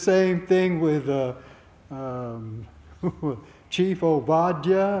was the same thing with Chief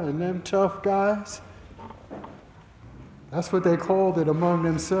Obadiah and them tough guys. That's what they called it among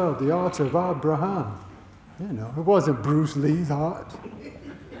themselves, the arts of Abraham. You know, it wasn't Bruce Lee's art.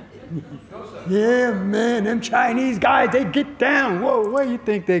 Yeah, man, them Chinese guys, they get down. Whoa, where do you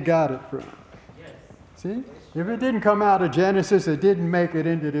think they got it from? Yes. See? If it didn't come out of Genesis, it didn't make it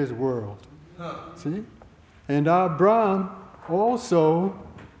into this world. See? And Abraham also,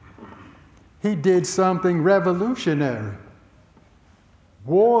 he did something revolutionary.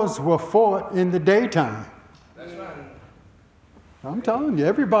 Wars were fought in the daytime. That's right. I'm telling you,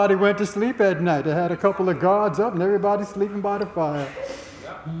 everybody went to sleep at night. They had a couple of guards up and everybody sleeping by the fire.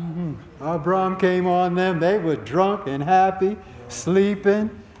 Abraham came on them. They were drunk and happy, sleeping,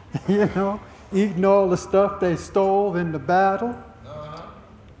 you know, eating all the stuff they stole in the battle.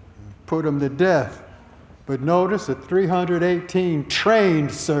 Put them to death. But notice the 318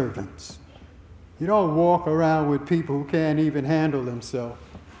 trained servants. You don't walk around with people who can't even handle themselves.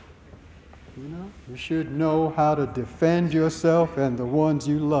 You know, you should know how to defend yourself and the ones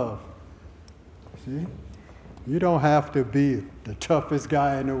you love. See? You don't have to be the toughest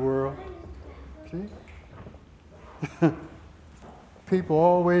guy in the world. See? People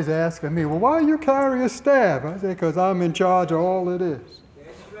always asking me, well, why you carry a staff? I say, because I'm in charge of all of this.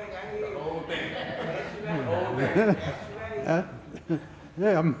 That's right. I hear you. The whole thing. That's right. The whole thing. That's right.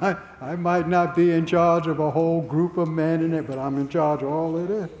 Yeah, I might not be in charge of a whole group of men in it, but I'm in charge of all of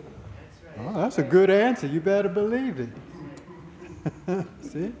this. Oh, that's a good answer. You better believe it.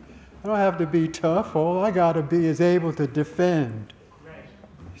 See? I don't have to be tough. All I got to be is able to defend.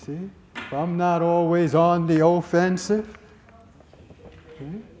 See? If I'm not always on the offensive,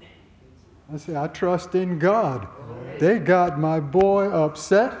 see? I say, I trust in God. They got my boy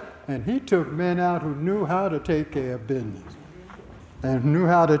upset, and he took men out who knew how to take care of business and knew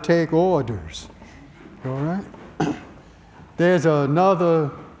how to take orders. All right? There's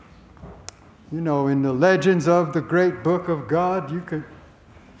another, you know, in the legends of the great book of God, you could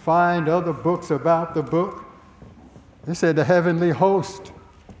find other books about the book. They said the heavenly host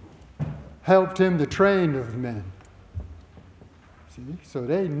helped him to train those men. See? So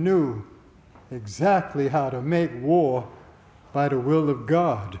they knew exactly how to make war by the will of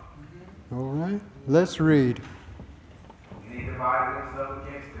God. All right? Let's read. And he divided himself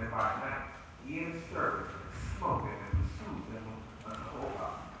against them by night, he and his servants, and smote them and pursued them unto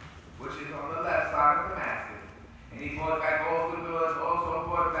Hobah, which is on the left side of Damascus. And he brought back all the goods,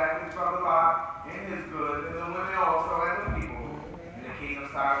 also brought back his brother Lot and his goods, and the women also, and the people. And the king of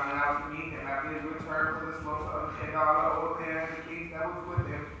Sodom went out to meet him after his return for the slaughter of Kedar, Omer, and the kings that was with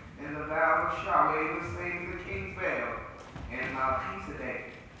him in the vale of Shaweh, the same as the kings failed. And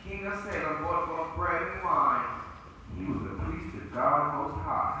Melchizedek, king of Salem, brought forth bread and wine. He was the priest to God Most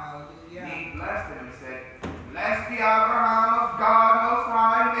High. Hallelujah. And he blessed him and said, Blessed be Abraham of God Most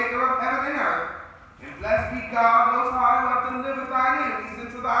High, maker of heaven and earth. And blessed be God Most High, who hath delivered thine enemies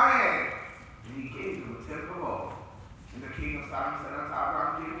into thy hand. And he gave him a tenth of all. And the king of Sodom said unto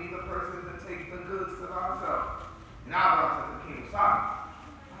Abraham, Give me the person to take the goods to thyself. And Abraham said to the king of Sodom,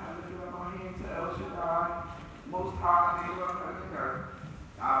 I have lifted up my hand to El Shaddai, Most High, maker of heaven and earth.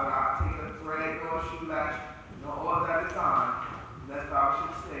 Thou wilt not take a thread nor a shoe latch, nor all that is thine, lest thou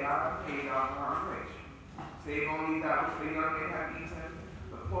shouldst say, I have made Abraham rich. Save only that which the young men have eaten,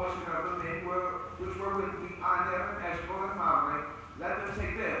 the portion of the men which were with me, Aner and Eshcol and Mamre, let them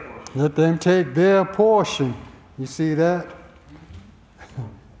take their portion. Let them take their portion. You see that?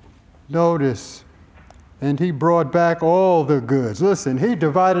 Notice. And he brought back all the goods. Listen, he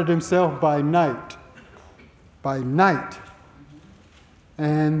divided himself by night. By night.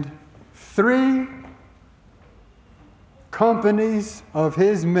 And 3 companies of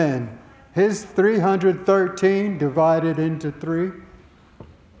his men, his 313 divided into 3,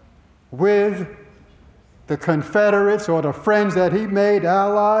 with the Confederates or the friends that he made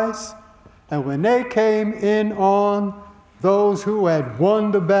allies. And when they came in on those who had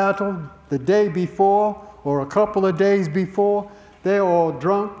won the battle the day before or a couple of days before, they're all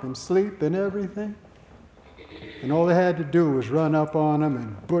drunk and sleep and everything. And all they had to do was run up on them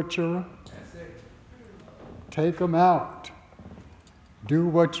and butcher them. That's it. Take them out. Do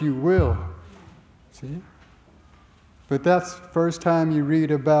what you will. See? But that's the first time you read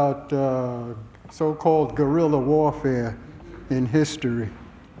about so-called guerrilla warfare in history.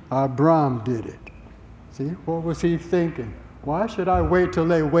 Abraham did it. See? What was he thinking? Why should I wait till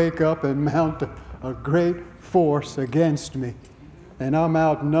they wake up and mount a great force against me? And I'm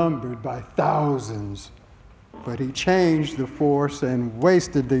outnumbered by thousands. But he changed the force and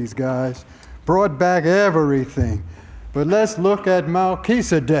wasted these guys, brought back everything. But let's look at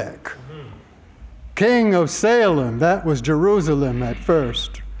Melchizedek, king of Salem, that was Jerusalem at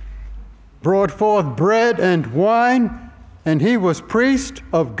first, brought forth bread and wine, and he was priest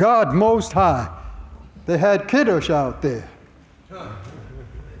of God Most High. They had Kiddush out there.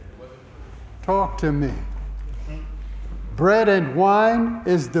 Talk to me. Bread and wine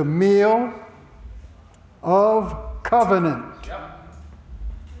is the meal of covenant.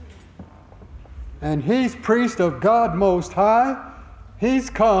 And he's priest of God Most High. He's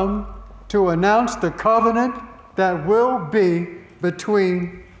come to announce the covenant that will be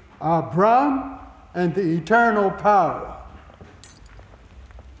between Abraham and the eternal power.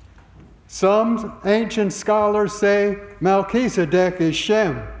 Some ancient scholars say Melchizedek is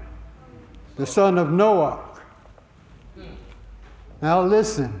Shem, the son of Noah. Now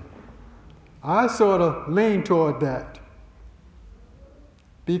listen, I sort of lean toward that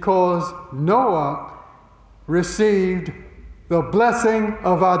because Noah received the blessing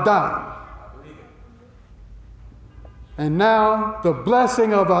of Adam. And now the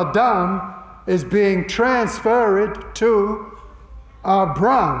blessing of Adam is being transferred to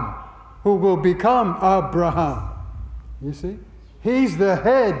Abraham, who will become Abraham. You see? He's the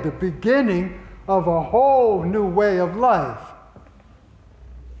head, the beginning of a whole new way of life.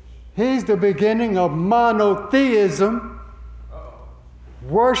 He's the beginning of monotheism,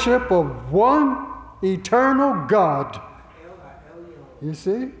 worship of one eternal God. You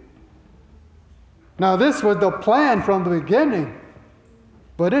see? Now this was the plan from the beginning,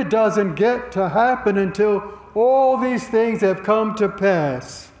 but it doesn't get to happen until all these things have come to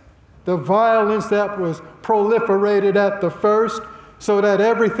pass. The violence that was proliferated at the first, so that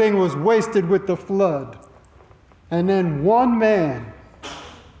everything was wasted with the flood. And then one man.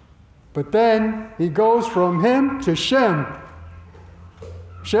 But then he goes from him to Shem.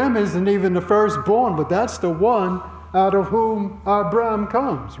 Shem isn't even the firstborn, but that's the one out of whom Abraham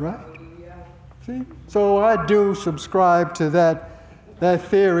comes, right? See? So I do subscribe to that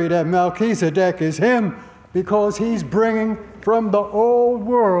theory that Melchizedek is him because he's bringing from the old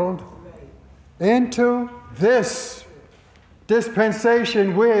world into this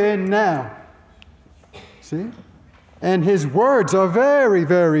dispensation we're in now. See? And his words are very,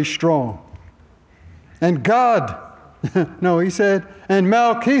 very strong. And God, no, he said, and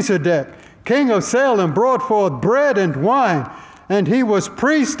Melchizedek, king of Salem, brought forth bread and wine, and he was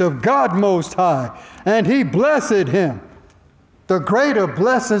priest of God Most High, and he blessed him. The greater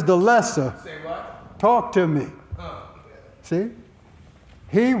blesses the lesser. Say what? Talk to me. See?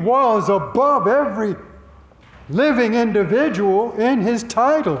 He was above every living individual in his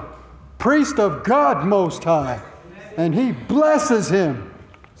title, priest of God Most High, and he blesses him.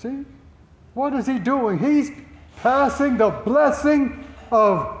 See? What is he doing? He's passing the blessing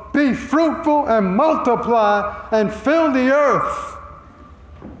of be fruitful and multiply and fill the earth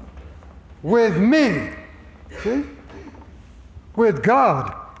with me. See? With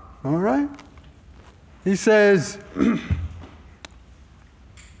God. All right? He says,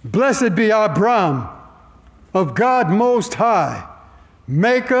 blessed be Abram, of God Most High,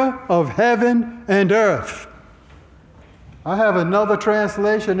 maker of heaven and earth. I have another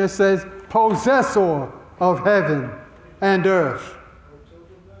translation that says, possessor of heaven and earth.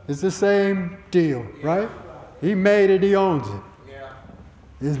 It's the same deal, right? He made it, he owns it.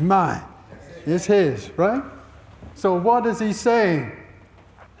 It's mine. It's his, right? So what is he saying?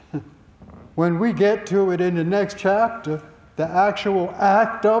 When we get to it in the next chapter, the actual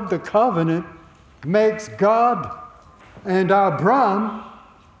act of the covenant makes God and Abram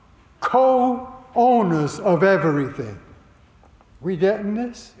co-owners of everything. We getting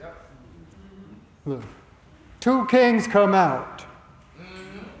this? Yep. Look, two kings come out,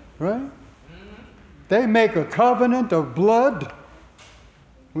 right? They make a covenant of blood,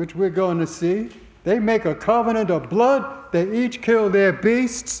 which we're going to see. They make a covenant of blood. They each kill their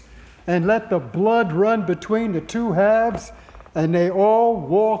beasts and let the blood run between the two halves, and they all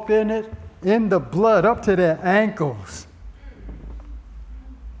walk in it, in the blood, up to their ankles.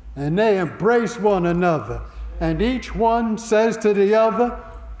 And they embrace one another. And each one says to the other,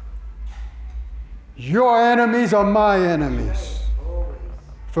 your enemies are my enemies.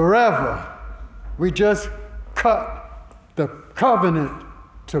 Forever. We just cut the covenant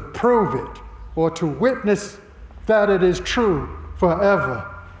to prove it or to witness that it is true forever.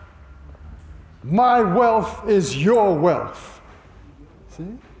 My wealth is your wealth. See?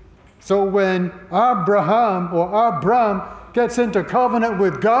 So when Abram gets into covenant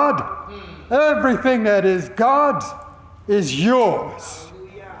with God, everything that is God's is yours.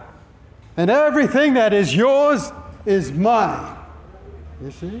 And everything that is yours is mine.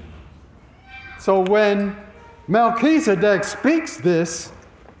 You see? So when Melchizedek speaks this,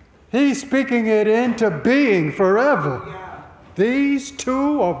 he's speaking it into being forever. These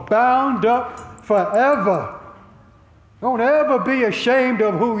two are bound up forever. Don't ever be ashamed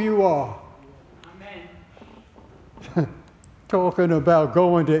of who you are. Amen. Talking about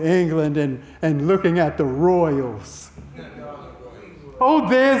going to England and looking at the royals. Oh,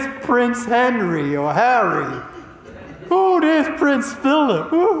 there's Prince Henry or Harry. Oh, there's Prince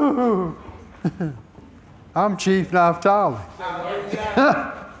Philip. Ooh. I'm Chief Naphtali.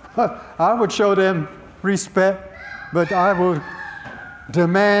 I would show them respect, but I would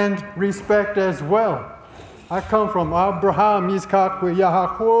demand respect as well. I come from Abraham, Yitzchak,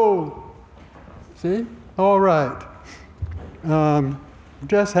 Yaakov. See? All right.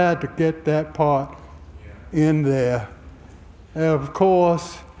 Just had to get that part in there. And of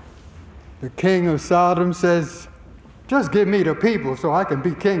course, the king of Sodom says, just give me the people so I can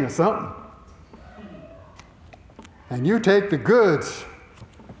be king of something. And you take the goods.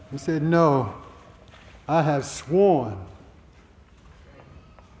 He said, no, I have sworn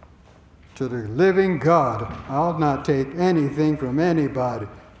to the living God, I'll not take anything from anybody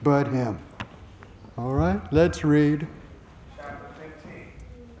but him. All right, let's read. Chapter 15.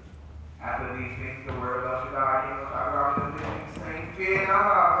 After these things, the word of El Shaddai came unto Abram in a vision, saying, fear not,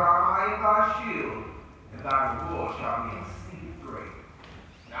 Abram, I am thy shield, and thy reward shall be exceeding great.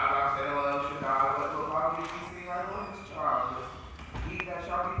 And Abram said, O El Shaddai, what wilt thou give me, seeing I know his childless? He that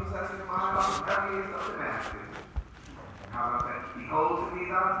shall be possessor in my house forever is of Damascus. And Abram said, behold, to me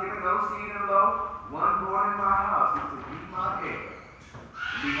thou hast given no seed, and lo, one born in my house is to be my heir.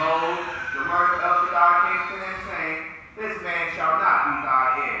 And behold, the word of El Shaddai came to him, saying, this man shall not be thy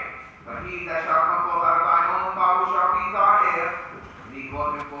heir, but he that shall come forth out of thine own bowels shall be thy heir. And he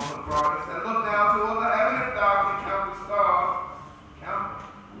brought him forth abroad and said, look now toward the heaven, if thou can count the stars, count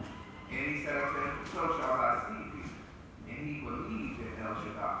them. And he said unto him, so shall thy seed be. And he believed in El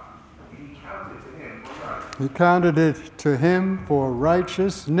Shaddai, and he counted to him for righteousness. He counted it to him for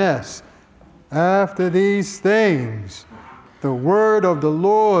righteousness. After these things, the word of the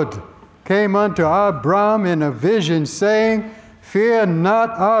Lord came unto Abram in a vision, saying, fear not,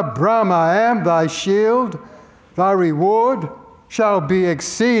 Abram, I am thy shield. Thy reward shall be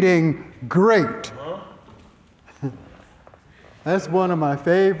exceeding great. That's one of my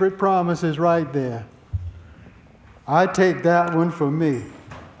favorite promises right there. I take that one for me.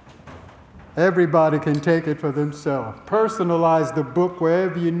 Everybody can take it for themselves. Personalize the book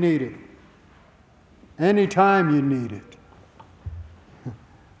wherever you need it. Anytime you need it.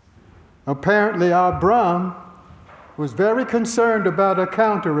 Apparently, Abram was very concerned about a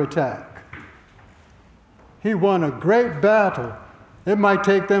counterattack. He won a great battle It might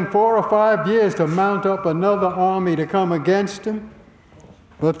take them 4 or 5 years to mount up another army to come against him.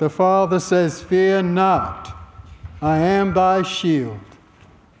 But the Father says, fear not, I am thy shield.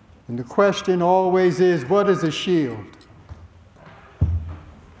 And the question always is, what is a shield?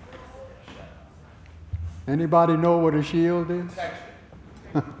 Anybody know what a shield is?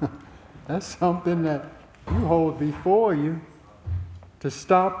 That's something that you hold before you to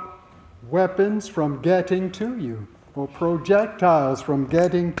stop weapons from getting to you, or projectiles from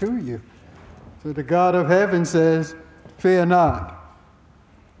getting to you. So the God of heaven says, fear not.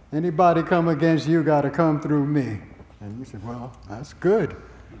 Anybody come against you got to come through me. And you said, well, that's good.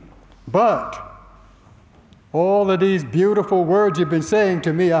 But all of these beautiful words you've been saying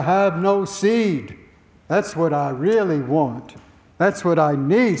to me, I have no seed. That's what I really want. That's what I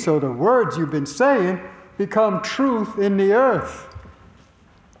need. So the words you've been saying become truth in the earth.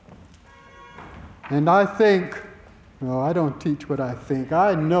 And I think, no, I don't teach what I think.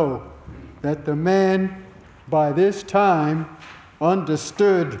 I know that the man by this time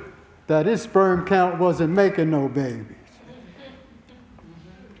understood that his sperm count wasn't making no babies.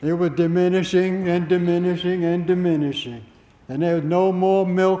 It was diminishing and diminishing and diminishing. And there was no more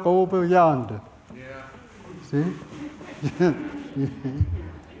milk over yonder. Yeah. See?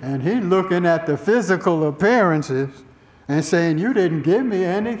 And he looking at the physical appearances and saying, you didn't give me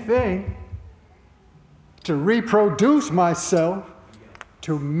anything to reproduce myself,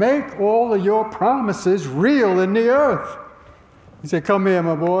 to make all of your promises real in the earth. He said, come here,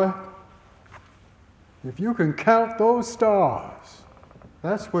 my boy. If you can count those stars,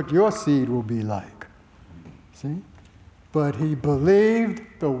 that's what your seed will be like. See? But he believed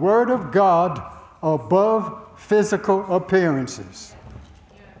the word of God above physical appearances.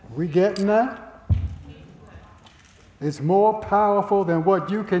 We getting that? It's more powerful than what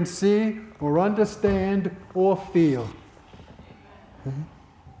you can see or understand or feel.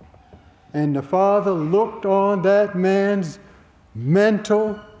 And the Father looked on that man's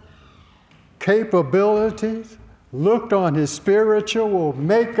mental capabilities, looked on his spiritual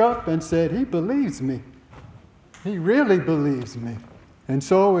makeup and said, he believes me. He really believes me. And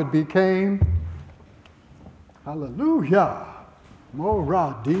so it became, hallelujah,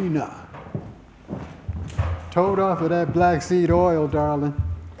 Moradina. Told off of that black seed oil, darling.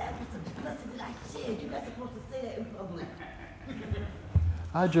 That was a blessing that I shared. You're not supposed to say that in public.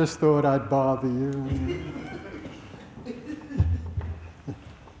 I just thought I'd bother you.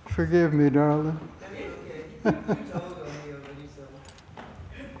 Forgive me, darling. That's okay. You told on me already,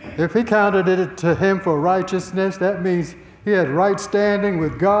 so. If he counted it to him for righteousness, that means he had right standing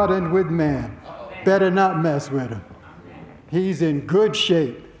with God and with man. Better not mess with him. He's in good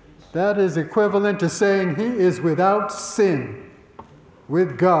shape. That is equivalent to saying he is without sin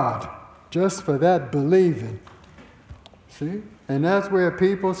with God, just for that believing. See? And that's where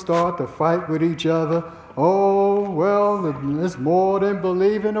people start to fight with each other. Oh, well, it's more than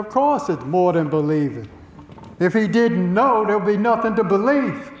believing. Of course it's more than believing. If he didn't know, there'll be nothing to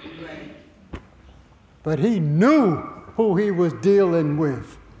believe. But he knew who he was dealing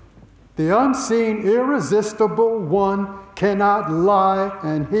with. The unseen, irresistible one cannot lie,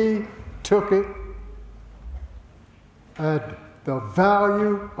 and he took it at the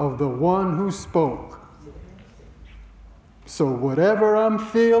value of the one who spoke. So whatever I'm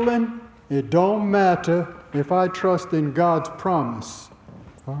feeling, it don't matter if I trust in God's promise.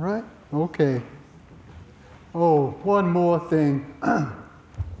 All right? Okay. Oh, one more thing.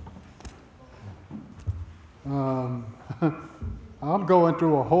 I'm going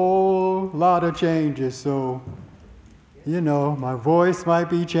through a whole lot of changes, so, my voice might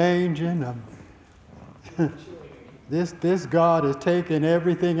be changing. This God is taking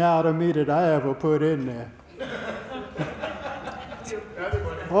everything out of me that I ever put in there.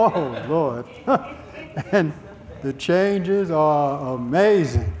 Oh, Lord. And the changes are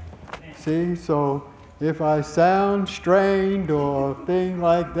amazing. See, so if I sound strained or a thing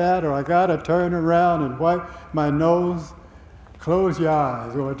like that, or I got to turn around and wipe my nose, close your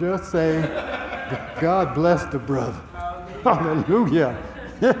eyes, or just say, God bless the brother. Hallelujah.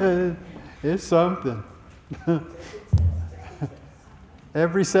 It's something.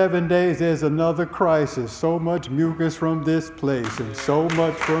 Every 7 days there's another crisis. So much mucus from this place and so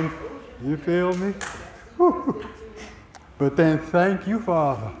much from, you feel me? Whew. But then thank you,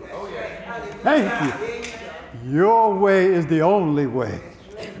 Father. Thank you. Your way is the only way.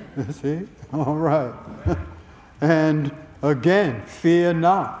 See? All right. And again, fear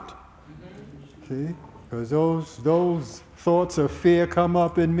not. See? Because those thoughts of fear come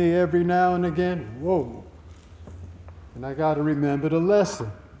up in me every now and again. Whoa. And I got to remember the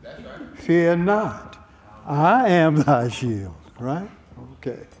lesson. That's right. Fear not. I am thy shield. Right?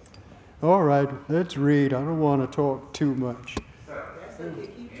 Okay. All right, let's read. I don't want to talk too much. That's okay.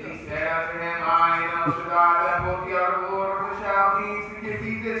 Keep And he talking. said unto him, I am El Shaddai, that brought thee out of the Lord of the Chaldees to give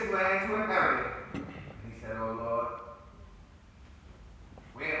thee this land to inherit it. And he said, O Lord,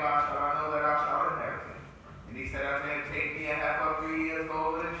 whereby shall I know that I shall inherit it? And he said unto him, take me a heifer 3 years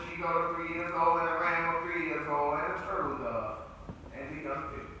old, and a she-goat of 3 years old, and a ram of 3 years old, and a turtle dove, and a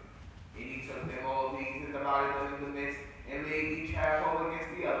young pigeon. And he took them all these, and divided them in the midst, and laid each half whole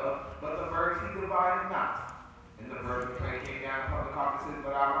against the other, but the birds he divided not. And the birds of prey came down upon the carcasses,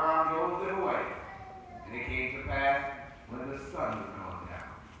 but Abraham drove them away. And it came to pass, when the sun was gone down,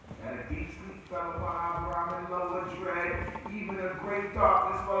 that a deep sleep fell upon Abraham, and lo, a dread, even a great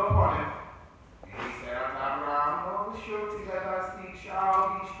darkness fell upon him. And he said unto Abraham, of a surety that thy seed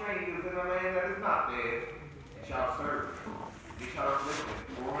shall be strangers in a land that is not theirs, and shall serve them. They shall afflict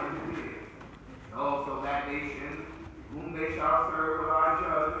them 400 years. And also that nation whom they shall serve will I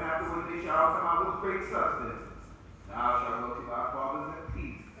judge, and afterward they shall come out with great substance. Thou shalt go to thy fathers in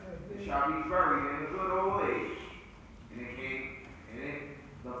peace, and shall be buried in a good old age. And it came, and in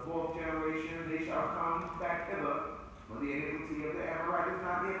the fourth generation they shall come back hither, for the iniquity of the Amorite is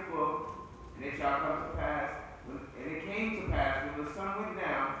not yet full. And it shall come to pass, and it came to pass when the sun went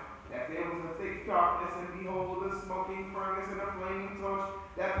down, that there was a thick darkness, and behold, a smoking furnace and a flaming torch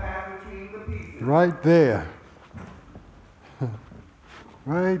that passed between the pieces. Right there.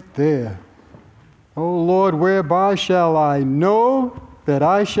 Right there. O Lord, whereby shall I know that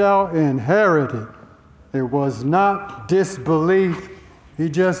I shall inherit it? It was not disbelief. He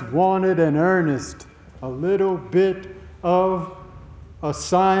just wanted an earnest, a little bit of a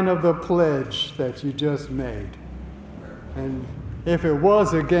sign of the pledge that you just made. And if it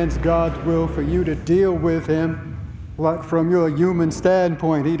was against God's will for you to deal with him, like from your human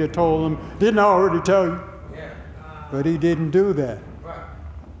standpoint, he'd have told him, didn't I already tell you? Yeah. But he didn't do that. Right.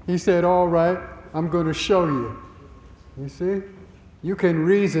 He said, all right, I'm going to show you. You see? You can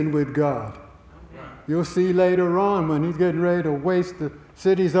reason with God. Right. You'll see later on when he's getting ready to waste the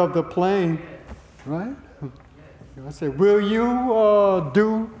cities of the plain, right? I said, will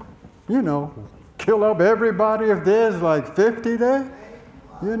you kill up everybody if there's like 50 there?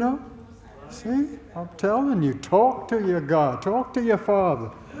 You know? See? I'm telling you, talk to your God. Talk to your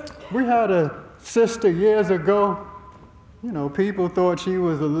Father. We had a sister years ago. You know, people thought she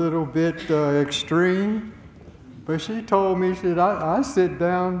was a little bit extreme. But she told me, she said, I sit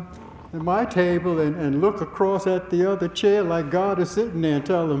down at my table and look across at the other chair like God is sitting there and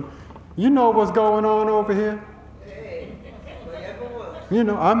tell them, you know what's going on over here? Hey, whatever was. You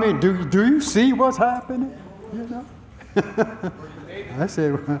know, I mean, do you see what's happening? You know? I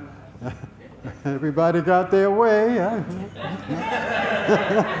said, well, everybody got their way.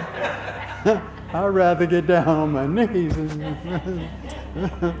 I'd rather get down on my knees.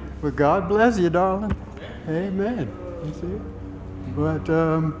 But God bless you, darling. Amen. You see? But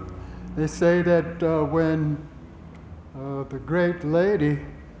they say that when the great lady,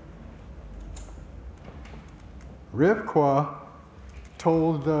 Rivka,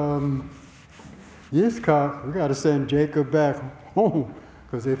 told Yitzchak, we got to send Jacob back home,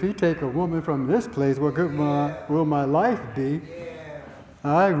 because if he take a woman from this place, what good will my life be? Yeah.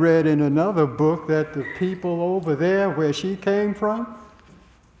 I read in another book that the people over there where she came from,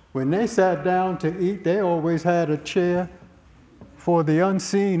 when they sat down to eat, they always had a chair for the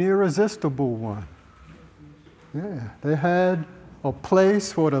unseen, irresistible one. Yeah, they had a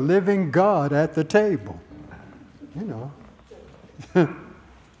place for the living God at the table. You know.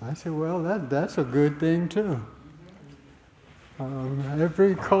 I said, well, that's a good thing too.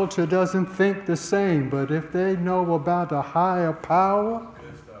 Every culture doesn't think the same, but if they know about a higher power,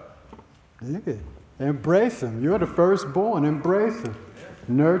 you can embrace them. You're the firstborn, embrace them.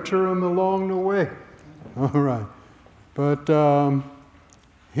 Nurture them along the way. All right. But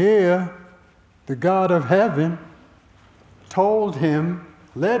here, the God of heaven told him,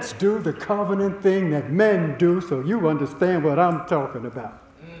 let's do the covenant thing that men do so you understand what I'm talking about.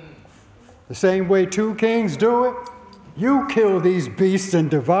 The same way two kings do it, you kill these beasts and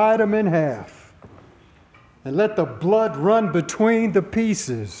divide them in half. And let the blood run between the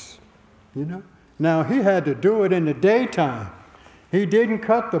pieces. You know? Now, he had to do it in the daytime. He didn't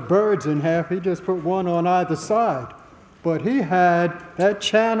cut the birds in half. He just put one on either side. But he had that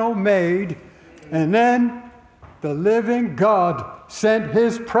channel made, and then the living God sent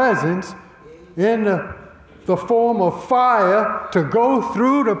his presence in the form of fire to go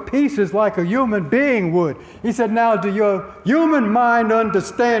through the pieces like a human being would. He said, now do your human mind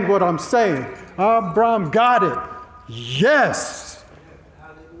understand what I'm saying? Abraham got it. Yes.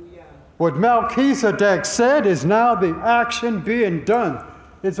 Hallelujah. What Melchizedek said is now the action being done.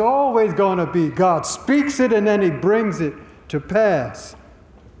 It's always going to be. God speaks it and then he brings it to pass.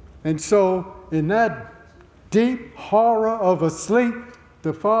 And so in that deep horror of a sleep,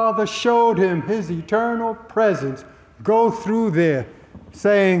 the Father showed him his eternal presence go through there,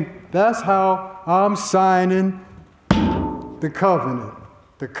 saying, that's how I'm signing the covenant.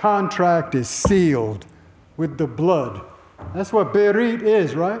 The contract is sealed with the blood. That's what berit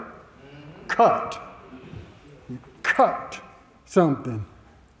is, right? Cut. You cut something.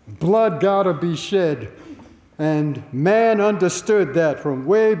 Blood gotta be shed. And man understood that from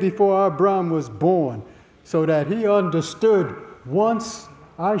way before Abraham was born, so that he understood, once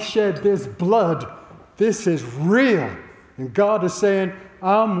I shed this blood, this is real. And God is saying,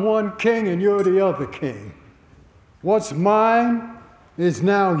 I'm one king and you're the other king. What's mine is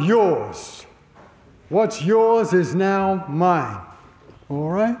now yours. What's yours is now mine. All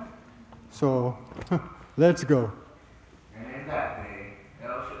right? So, let's go. And in that day,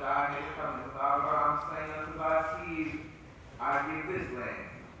 El Shaddai made a covenant with Abraham, saying, unto thy seed I give this land,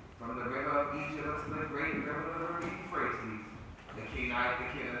 from the river of Egypt unto the great river of the Euphrates, the Kenite, the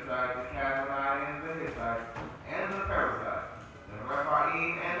Kenizzite, the Cadmonite, and the Hittite, and the Perizzite, the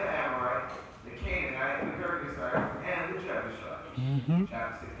Rephaim, and the Amorite, the Canaanite, the Girgasite, and the Jebushite.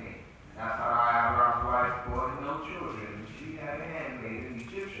 Chapter 16. Now Sarai, Abraham's wife, bore him no children, and she had a handmaiden,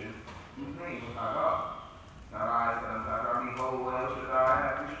 Egyptian, whose name was Hagar. Sarai said unto Abraham, behold, El Shaddai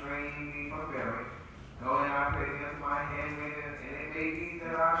hath restrained me from bearing. Go in, I pray thee, unto my handmaiden, and it may be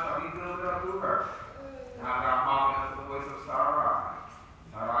that I shall be delivered unto her. And Abraham hearkened unto the voice of Sarai.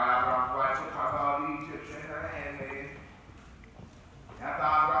 Sarai, Abraham's wife, took Hagar the Egyptian, her handmaiden. After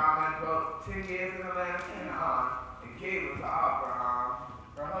Abraham had dwelt 10 years in the land of Canaan, and gave her to Abraham,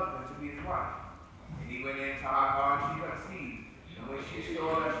 her husband, to be his wife. And he went in to Hagar, and she conceived. And when she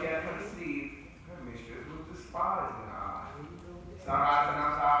saw that she had conceived, her mistress was despised in her eyes. Sarai said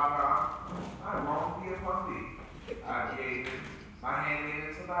unto Abraham, my wrong be upon thee. I have given my handmaiden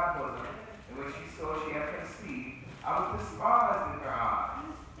into thy bosom, and when she saw she had conceived, I was despised in her eyes.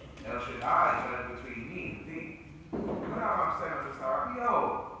 El Shaddai judge between me and thee. But Abraham said unto Sarah,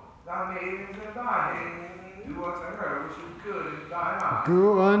 behold, thy maiden is in thy hand. Do unto her which is good in thine eyes.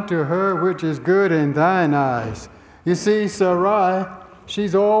 Do unto her which is good in thine eyes. You see, Sarai,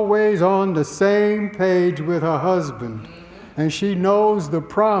 she's always on the same page with her husband. And she knows the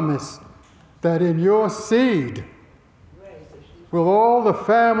promise that in your seed will all the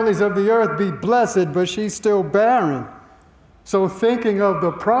families of the earth be blessed, but she's still barren. So thinking of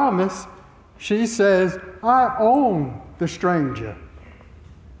the promise, she says, I own the stranger.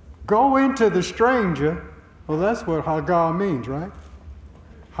 Go into the stranger. Well, that's what Hagar means, right?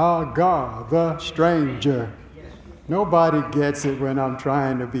 Hagar, the stranger. Nobody gets it when I'm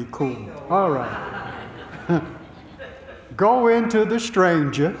trying to be cool. All right. Go into the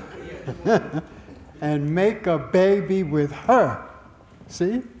stranger and make a baby with her.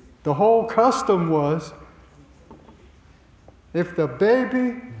 See? The whole custom was, if the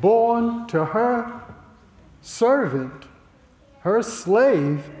baby born to her servant, her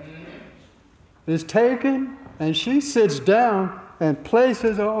slave, is taken and she sits down and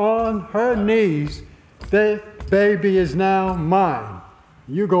places her on her knees, the baby is now mine.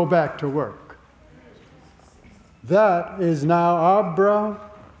 You go back to work. That is now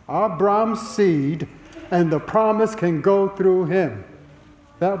Abraham's seed, and the promise can go through him.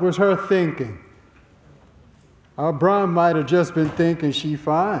 That was her thinking. Abraham might have just been thinking she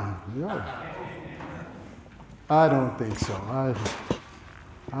fine. No. I don't think so.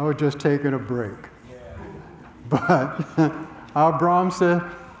 I was just taking a break. But Abraham said,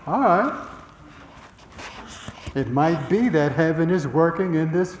 all right, it might be that heaven is working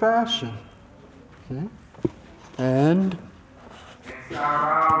in this fashion. See? And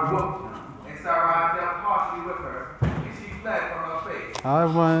Sarai dealt harshly with her, and she fled from her face. I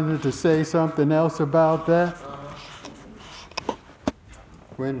wanted to say something else about that.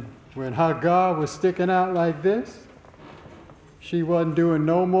 When Hagar was sticking out like this, she wasn't doing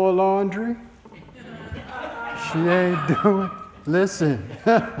no more laundry. She ain't doing, listen.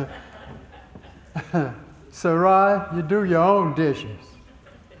 Sarai, you do your own dishes.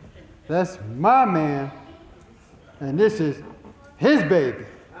 That's my man, and this is his baby.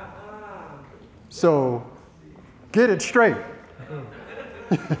 So, get it straight.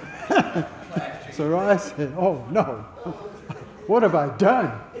 Sarai said, oh no, what have I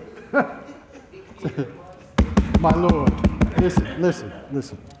done? My Lord,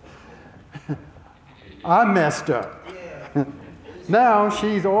 listen. I messed up. Now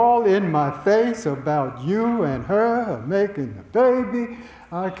she's all in my face about you and her making the baby.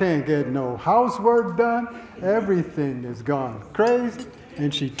 I can't get no housework done. Everything is gone crazy.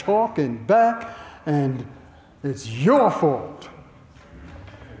 And she talking back, and it's your fault.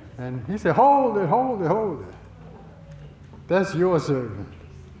 And he said, hold it, hold it, hold it. That's your servant.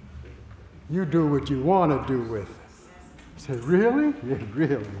 You do what you want to do with it. I said, really? Yeah,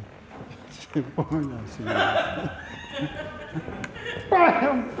 really. Boy, I see that.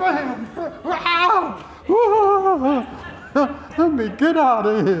 Bam, bam, bam. Wow! Let me get out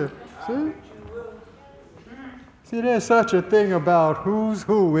of here. See? See, there's such a thing about who's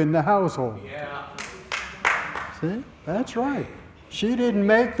who in the household. Yeah. See? That's right. She didn't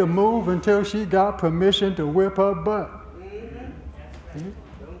make the move until she got permission to whip her butt. See?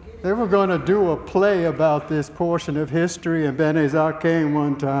 They were going to do a play about this portion of history, and Bnai came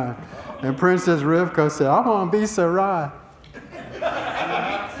one time. And Princess Rivka said, I want to be Sarai.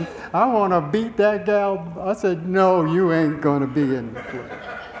 I want to beat that gal. I said, no, you ain't going to be in the play.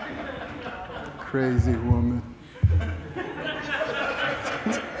 Crazy woman.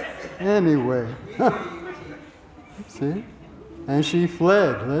 Anyway. See? And she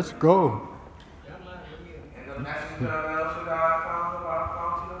fled. Let's go. And the messenger of El Shaddai found her by a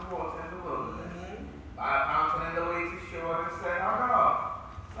fountain of water in the wilderness, by a fountain in the way to shore, and said, Hagar,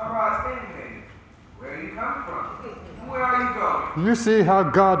 Sarai's handmaiden, where are you coming from? And where are you going? You see how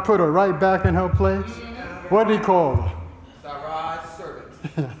God put her right back in her place? What did he call her? Sarai's servant.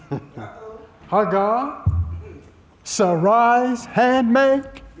 Hagar? Sarai's handmaid?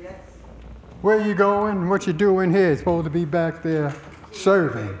 Yes. Where you going? What you doing here? Supposed to be back there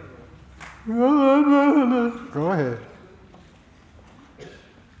serving. Go ahead.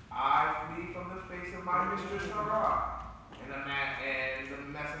 I flee from the face of my mistress Sarai. And the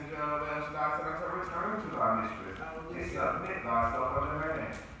messenger of El Shaddai said unto her, return to thy mistress, and submit thyself under her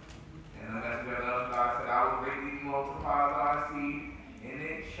hand. And the messenger of El Shaddai said, I will greatly multiply thy seed, and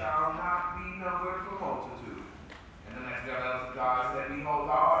it shall not be numbered for multitude. And the messenger of El Shaddai said, behold,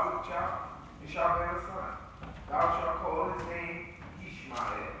 thou art with child, and shalt bear a son. Thou shalt call his name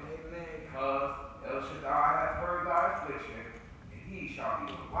Yishmael, because El Shaddai hath heard thy affliction, and he shall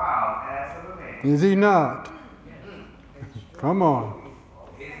be a wild ass of a man. Is he not? Come on.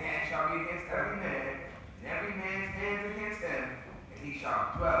 His hand shall be against every man, and every man's hands against him, and he shall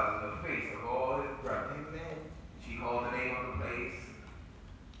dwell in the face of all his brethren. Amen. And she called the name of the place,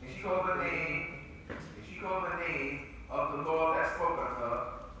 and she called the name of the Lord that spoke unto her,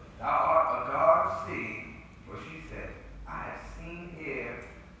 thou art a God of seeing. For she said, I have seen here.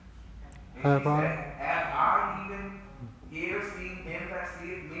 And Have she said, I? have I even here seen him that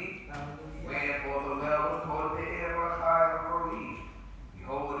seeth me? Hallelujah. Wherefore the well was called Be'er Roi.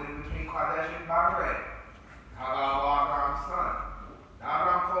 Behold, it is between Kadesh and Bareh. And Hagar bore Abram a son. Now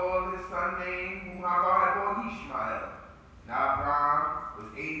Abram called his son name, whom Hagar had bore Yishmael. Now Abram was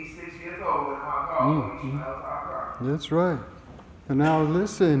 86 years old, and Hagar bore Ishmael to Abram. That's right. And now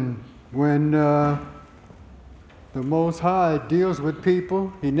listen, when the Most High deals with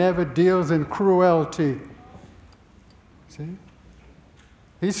people, he never deals in cruelty. See?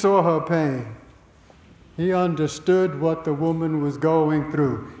 He saw her pain. He understood what the woman was going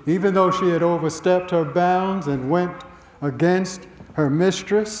through. Even though she had overstepped her bounds and went against her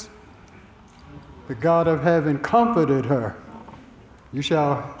mistress, the God of heaven comforted her. You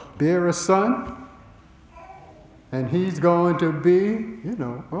shall bear a son, and he's going to be,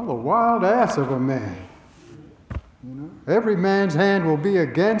 a wild ass of a man. Every man's hand will be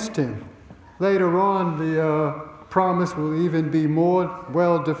against him. Later on, the promise will even be more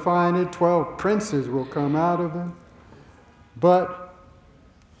well defined. 12 princes will come out of him. But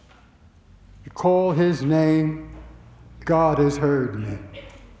you call his name, God has heard me,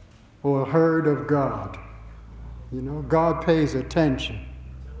 or heard of God. God pays attention.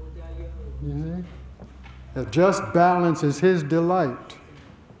 You see? A just balance is his delight.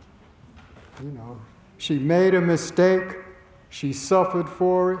 She made a mistake, she suffered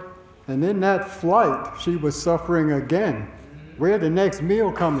for it, and in that flight, she was suffering again. Where the next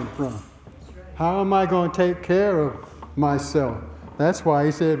meal coming from? How am I going to take care of myself? That's why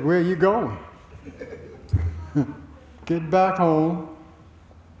he said, where are you going? Get back home,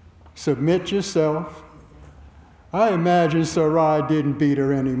 submit yourself. I imagine Sarai didn't beat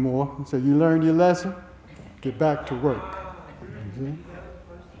her anymore. So you learned your lesson? Get back to work. Mm-hmm.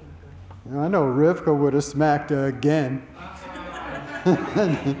 I know Rivka would have smacked her again.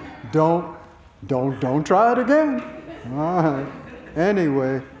 Don't try it again. All right.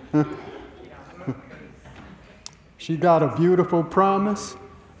 Anyway, she got a beautiful promise,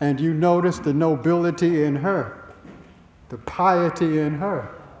 and you notice the nobility in her, the piety in her.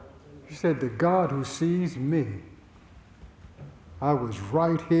 She said, the God who sees me. I was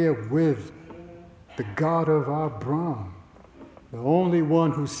right here with the God of Abraham, the only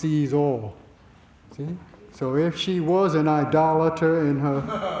one who sees all. See? So if she was an idolater in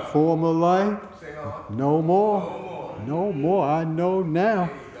her former life, no more. No more. I know now.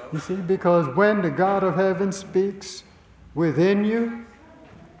 You see, because when the God of heaven speaks within you,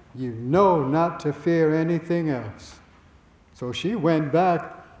 you know not to fear anything else. So she went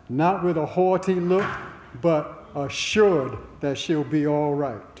back, not with a haughty look, but assured that she'll be all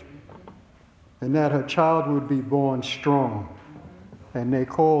right. And that her child would be born strong. And they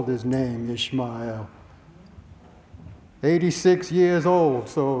called his name Ishmael. 86 years old,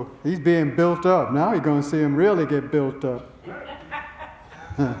 so he's being built up. Now you're going to see him really get built up.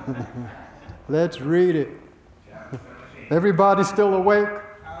 Let's read it. Everybody still awake?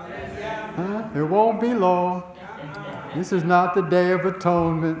 Huh? It won't be long. This is not the Day of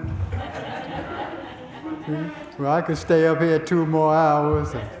Atonement. Well, I could stay up here 2 more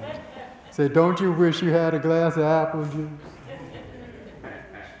hours and say, don't you wish you had a glass of apple juice?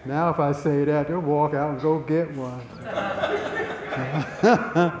 Now if I say that, they'll walk out and go get one.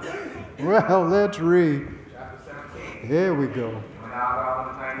 Well, let's read. Chapter 17. Here we go. When Abraham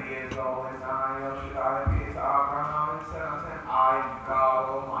was 90 years old, his son El Shaddai appeared to Abraham and said unto him, I am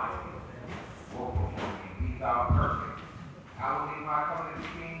God Almighty. Walk before me and be thou perfect. I will make my covenant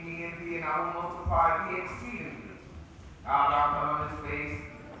between me and thee, and I will multiply thee exceedingly. Abraham fell on his face.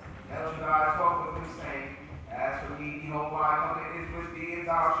 El Shaddai spoke with him, saying, As for me, behold, my covenant is with thee, and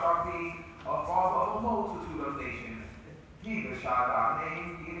thou shalt be a father of a multitude of nations. Neither shall thy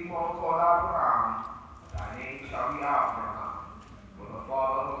name be any more called Abraham. Thy name shall be Abraham. For the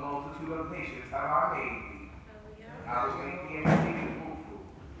father of a multitude of nations have I made thee. And I will make thee exceeding fruitful.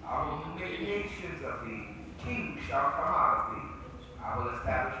 I will make nations of thee. Kings shall come out of thee. I will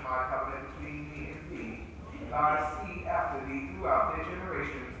establish my covenant between me and thee, and thy seed after thee throughout their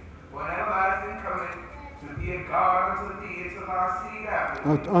generations, for an everlasting covenant, to be a God unto thee and to thy seed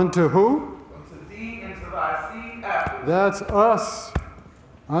after thee. Unto who? Unto thee and to thy seed after thee. That's us.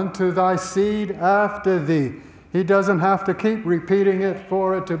 Unto thy seed after thee. He doesn't have to keep repeating it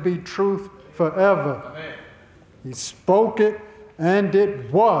for it to be truth forever. Amen. He spoke it and it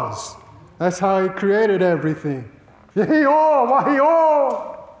was. That's how he created everything. It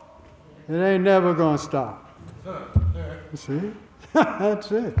ain't never going to stop. You see?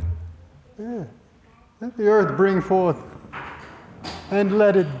 That's it. Yeah. Let the earth bring forth and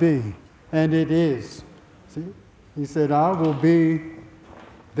let it be. And it is. See? He said, I will be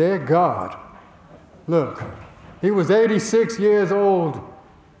their God. Look, he was 86 years old.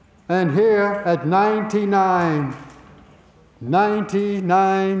 And here at 99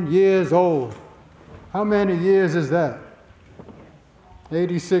 years old. How many years is that?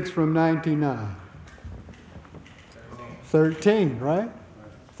 86 from 99. 13, right?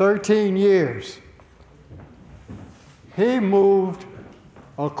 13 years. He moved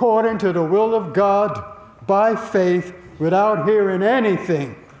according to the will of God by faith without hearing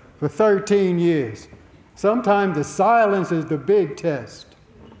anything for 13 years. Sometimes the silence is the big test.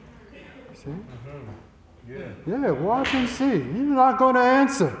 See? Yeah, watch and see. You're not going to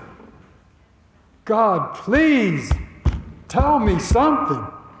answer. God, please tell me something.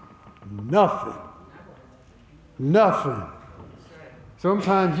 Nothing. Nothing.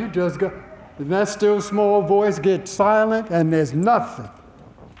 Sometimes you just got, and that still small voice gets silent and there's nothing.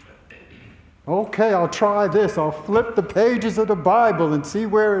 Okay, I'll try this. I'll flip the pages of the Bible and see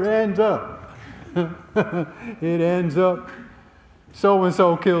where it ends up. It ends up,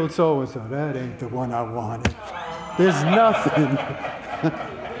 so-and-so killed so-and-so. That ain't the one I wanted. There's nothing.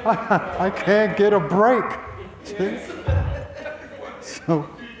 I can't get a break. So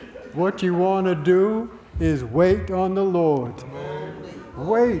what you want to do is wait on the Lord.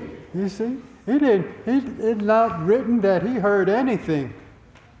 Wait, you see? It's not written that he heard anything.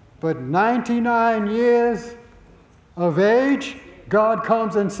 But 99 years of age, God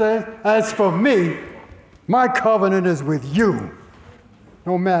comes and says, as for me, my covenant is with you.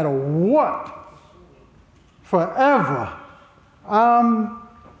 No matter what. Forever. I'm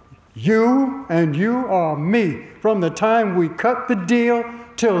you and you are me. From the time we cut the deal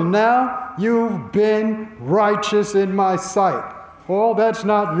till now, you've been righteous in my sight. All that's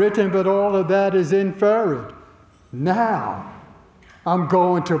not written, but all of that is inferred. Now, I'm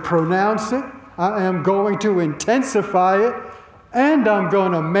going to pronounce it. I am going to intensify it. And I'm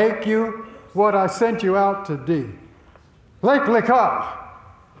going to make you what I sent you out to do. Lekah,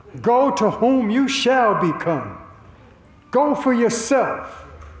 go to whom you shall become. Go for yourself.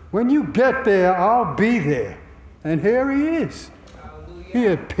 When you get there, I'll be there. And here he is. Hallelujah. He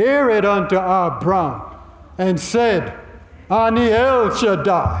appeared unto Abram and said, Ani El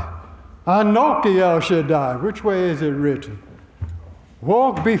Shaddai. Anoki El Shaddai. Which way is it written?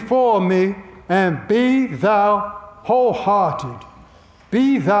 Walk before me and be thou wholehearted.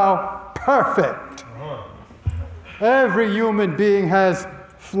 Be thou perfect. Every human being has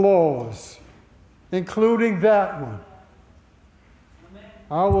flaws, including that one.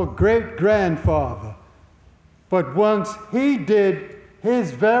 Our great-grandfather. But once he did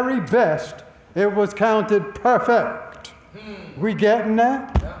his very best, it was counted perfect. We getting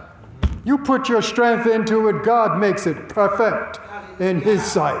that? You put your strength into it, God makes it perfect in his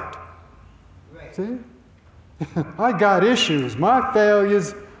sight. See? I got issues. My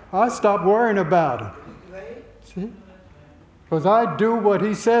failures, I stop worrying about them. See? Because I do what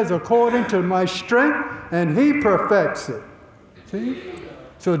he says according to my strength, and he perfects it. See?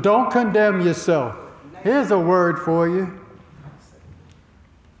 So don't condemn yourself. Here's a word for you.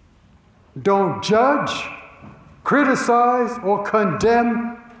 Don't judge, criticize, or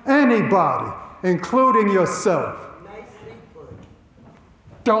condemn anybody, including yourself.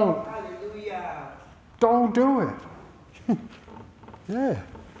 Don't. Hallelujah. Don't do it. Yeah.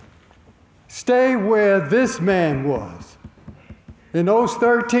 Stay where this man was. In those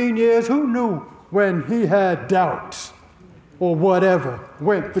 13 years, who knew when he had doubts or whatever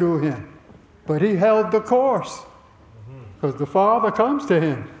went through him? But he held the course because the Father comes to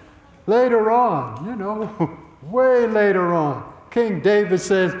him. Later on, way later on, King David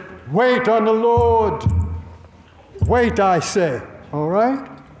says, wait on the Lord. Wait, I say. All right?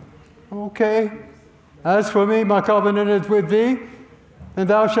 Okay. As for me, my covenant is with thee, and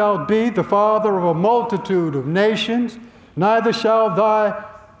thou shalt be the father of a multitude of nations. Neither shall thy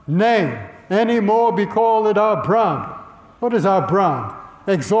name any more be called Abram. What is Abram?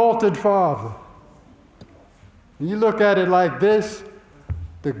 Exalted father. You look at it like this.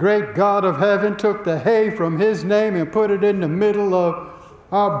 The great God of heaven took the hay from his name and put it in the middle of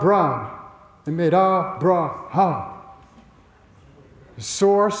Abram and made Abraham, the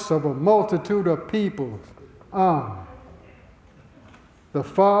source of a multitude of peoples. The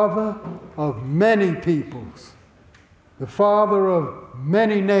father of many peoples, the father of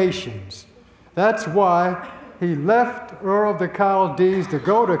many nations. That's why he left Ur of the Chaldees to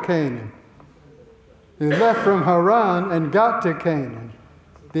go to Canaan. He left from Haran and got to Canaan.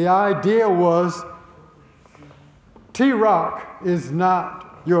 The idea was, T-Rock is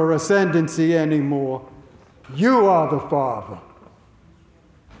not your ascendancy anymore. You are the father.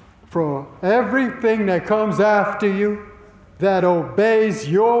 For everything that comes after you, that obeys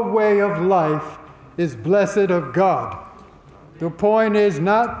your way of life, is blessed of God. The point is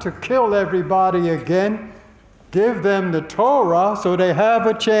not to kill everybody again. Give them the Torah so they have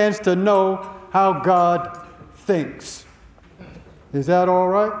a chance to know how God thinks. Is that all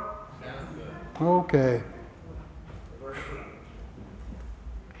right? Okay.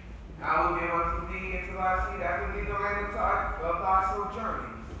 I will give unto thee and to thy seed after thee the land of thy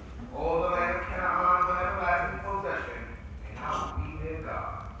sojournings, all the land of Canaan of an everlasting possession, and I will be their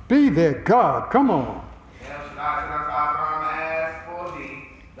God. Be their God. Come on. And El Shaddai said unto Abraham, as for thee,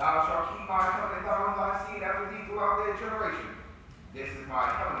 thou shalt keep my covenant, thou and thy seed after thee throughout their generations. This is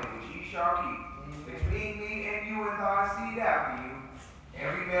my covenant which ye shall keep between me and you and thy seed after you.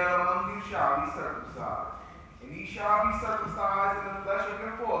 Every male among you shall be circumcised. And ye shall be circumcised in the flesh of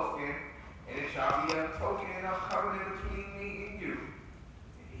your foreskin, and it shall be a token of covenant between me and you.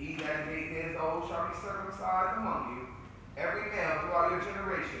 And he that is 8 years old shall be circumcised among you, every male throughout your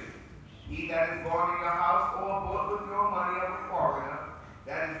generations. He that is born in your house or bought with your money of a foreigner,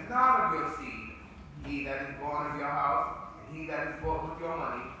 that is not of your seed. He that is born of your house, and he that is bought with your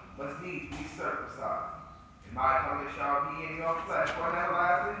money, must needs be circumcised. And my covenant shall be in your flesh for an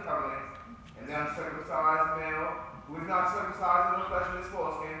everlasting covenant. And the uncircumcised male, who is not circumcised in the flesh of his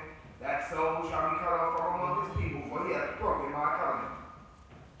foreskin, that soul shall be cut off from among his people, for he hath broken my covenant.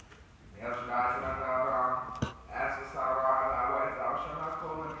 And El Shaddai said unto Abraham, as for Sarai thy wife, thou shalt not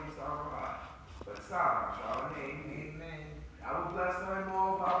call her name Sarai, but Sarah shall her name be. Amen. I will bless her, and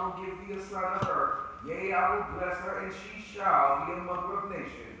moreover I will give thee a son of her. Yea, I will bless her, and she shall be a mother of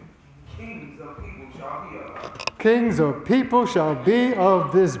nations. Kings of people shall be of her. Kings of people shall be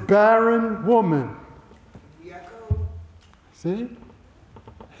of this barren woman. See?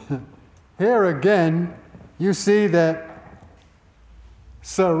 Here again, you see that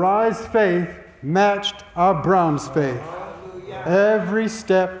Sarai's faith matched Abram's faith every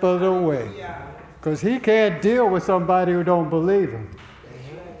step of the way. Because he can't deal with somebody who don't believe him.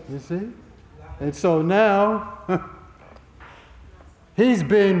 You see? And so now, he's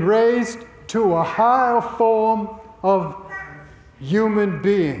been raised to a higher form of human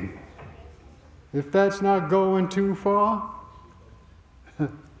being. If that's not going too far,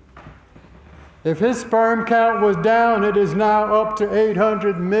 If his sperm count was down, it is now up to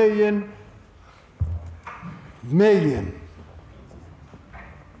 800 million.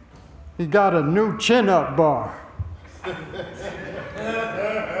 He got a new chin-up bar.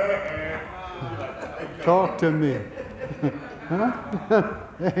 Talk to me. Huh?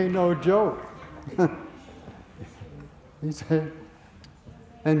 Ain't no joke. He said,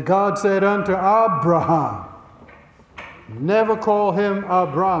 and God said unto Abraham, never call him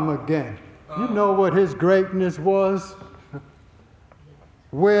Abram again. You know what his greatness was?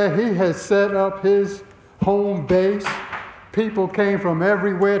 Where he has set up his home base, people came from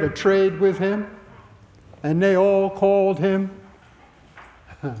everywhere to trade with him, and they all called him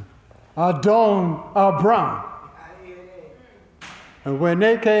Adon Abram. And when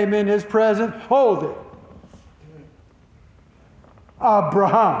they came in his presence, hold it,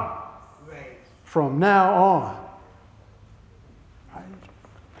 Abraham, from now on.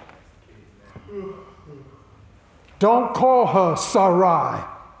 Don't call her Sarai,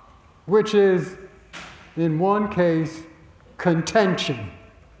 which is, in one case, contention.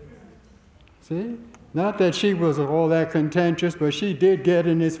 See? Not that she was all that contentious, but she did get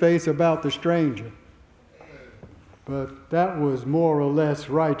in his face about the stranger. But that was more or less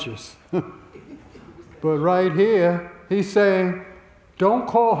righteous. But right here, he's saying, don't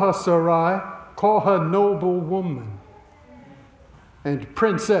call her Sarai, call her noble woman and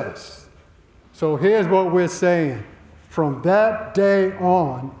princess. So here's what we're saying. From that day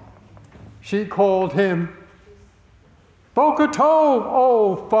on, she called him Bo-Katan,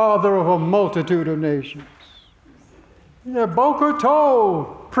 O father of a multitude of nations. Yeah,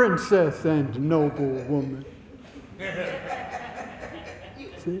 Bo-Katan, princess and noble woman.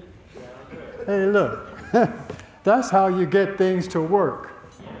 See? Hey, look, that's how you get things to work.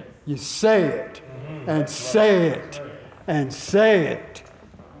 You say it, and say it, and say it.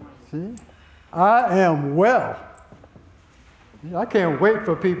 See? I am well. I can't wait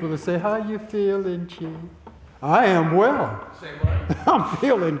for people to say, how you feeling, Chief? I am well. Say what? I'm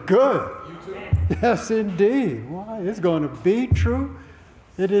feeling good. You too? Yes, indeed. Why? It's going to be true.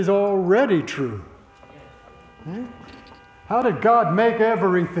 It is already true. How did God make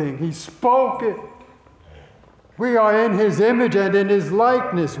everything? He spoke it. We are in his image and in his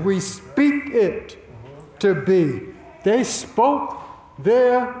likeness. We speak it to be. They spoke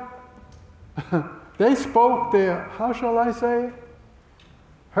their, how shall I say it?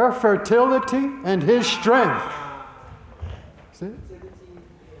 Her fertility and his strength. See?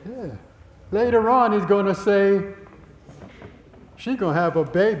 Yeah. Later on, he's going to say, she's going to have a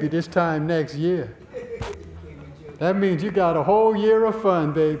baby this time next year. That means you got a whole year of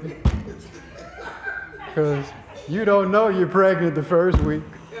fun, baby. Because you don't know you're pregnant the first week.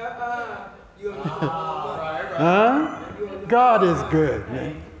 Huh? God is good,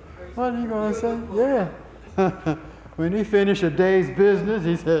 man. What are you going to say? Yeah. When he finished a day's business,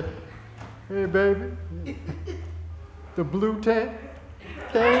 he said, hey, baby, the blue tent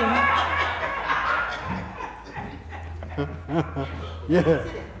came. Yeah.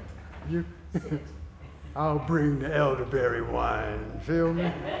 You, I'll bring the elderberry wine. Feel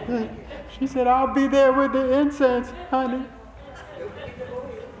me? She said, I'll be there with the incense, honey.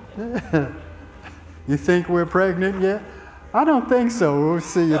 You think we're pregnant yet? I don't think so. We'll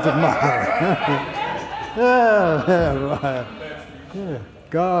see you tomorrow. Yeah, right. Yeah,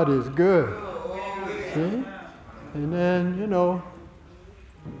 God is good. See? And then, you know,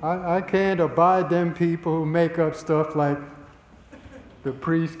 I can't abide them people who make up stuff like the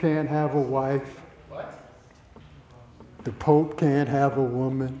priest can't have a wife. What? The Pope can't have a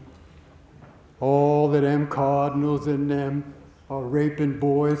woman. All of them cardinals and them are raping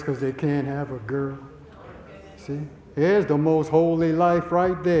boys because they can't have a girl. See? Here's the most holy life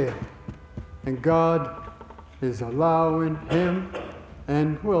right there. And God is allowing him.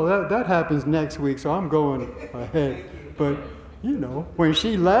 And, well, that happens next week, so I'm going ahead. But, you know, when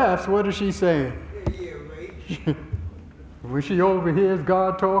she laughs, what is she saying? When she overhears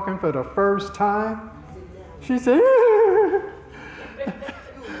God talking for the first time, she said,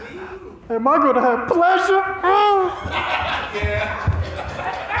 am I going to have pleasure?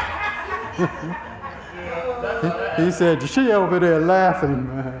 He said, she over there laughing,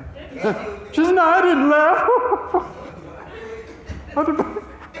 man. She said, no, I didn't laugh.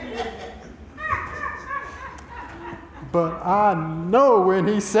 But I know when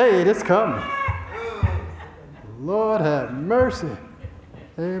he say it, it's coming. Lord have mercy.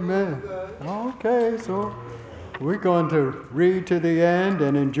 Amen. Okay, so we're going to read to the end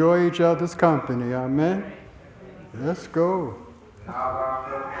and enjoy each other's company. Amen. Let's go. And Abraham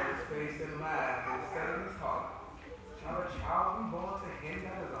fell on his face and laughed and said in his heart, shall a child be born to him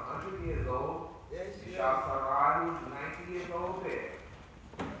And shall Sarai, who was 90 years old, bear.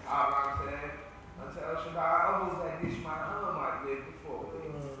 Abraham said unto El Shaddai, oh, that Ishmael might live before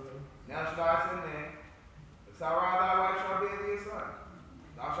thee. And El Shaddai said, nay, but Sarai thy wife shall bear thee a son.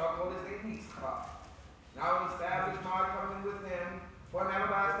 Thou shalt call his name Yitzchak. And I will establish my covenant with him for an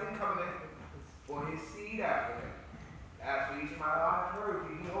everlasting covenant for his seed after him. As for Ishmael, I have heard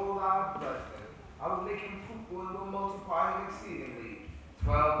thee. Behold, I have blessed him. I will make him fruitful and will multiply him exceedingly.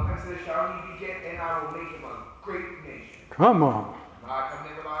 12 princes shall he beget, and I will make him a great nation. Come on. My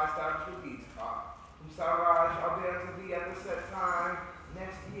covenant will I establish with Yitzchak, whom Sarai shall bear unto thee at the set time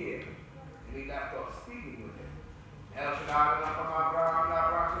next year. And he left off speaking with him. El Shaddai went up from Abraham, and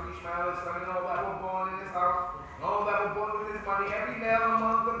Abraham took Ishmael his son, and all that were born in his house, and all that were born with his money, every male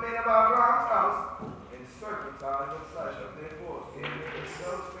among the men of Abraham's house, and circumcised the flesh of their foreskin the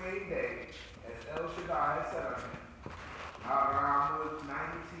selfsame day, as El Shaddai had said unto him. Abraham was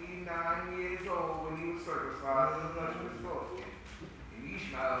 99 years old when he was circumcised in the flesh of his foreskin. And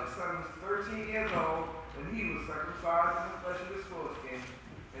Ishmael, his son, was 13 years old when he was circumcised in the flesh of his foreskin.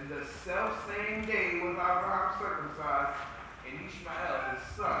 And the selfsame day was Abraham circumcised, and Ishmael, his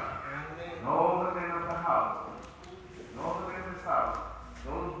son. And all the men of the house, and all the men of his house,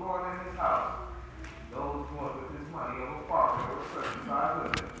 those born in his house, those bought with his money of a father were circumcised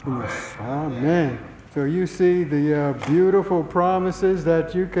with him. Yes. Amen. So you see the beautiful promises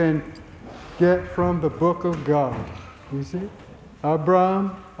that you can get from the book of God. You see?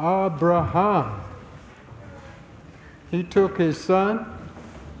 Abraham. He took his son,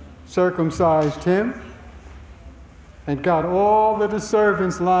 circumcised him, and got all of the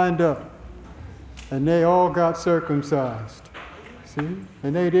servants lined up. And they all got circumcised. See?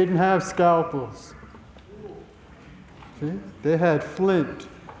 And they didn't have scalpels. See? They had flint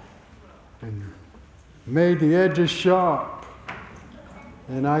and made the edges sharp.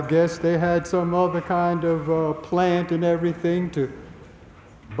 And I guess they had some other kind of plant and everything to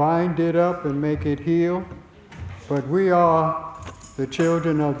bind it up and make it heal. But we are the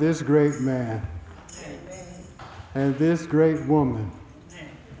children of this great man and this great woman.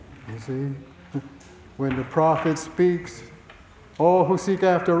 You see? When the prophet speaks, all who seek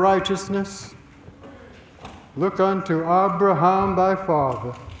after righteousness, look unto Abraham thy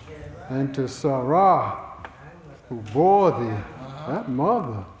father, and to Sarah, who bore thee, that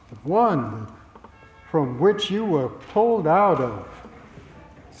mother, the one from which you were pulled out of.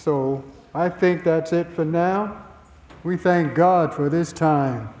 So I think that's it for now. We thank God for this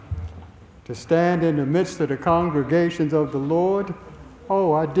time to stand in the midst of the congregations of the Lord.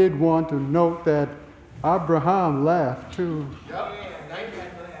 Oh, I did want to note that Abraham laughed too.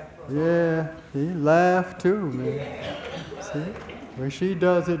 Yeah, he laughed too, man. See? When she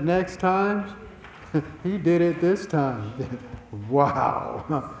does it next time, he did it this time.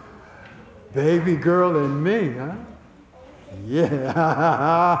 Wow. Baby girl and me, huh?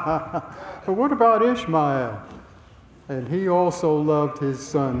 Yeah. But what about Ishmael? And he also loved his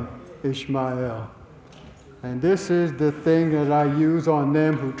son Ishmael. And this is the thing that I use on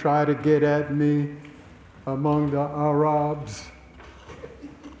them who try to get at me among the Arabs.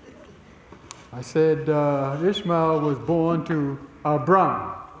 I said Ishmael was born to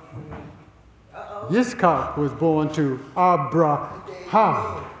Abram. Yitzchak was born to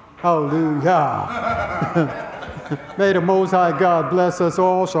Abraham. Hallelujah. May the Most High God bless us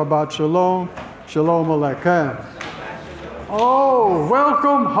all. Shabbat shalom. Shalom aleichem. Oh,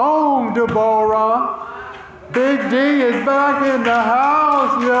 welcome home, Deborah. Big D is back in the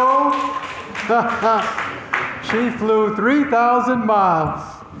house, yo. She flew 3,000 miles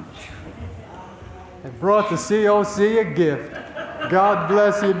and brought the COC a gift. God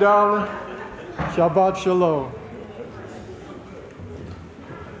bless you, darling. Shabbat shalom.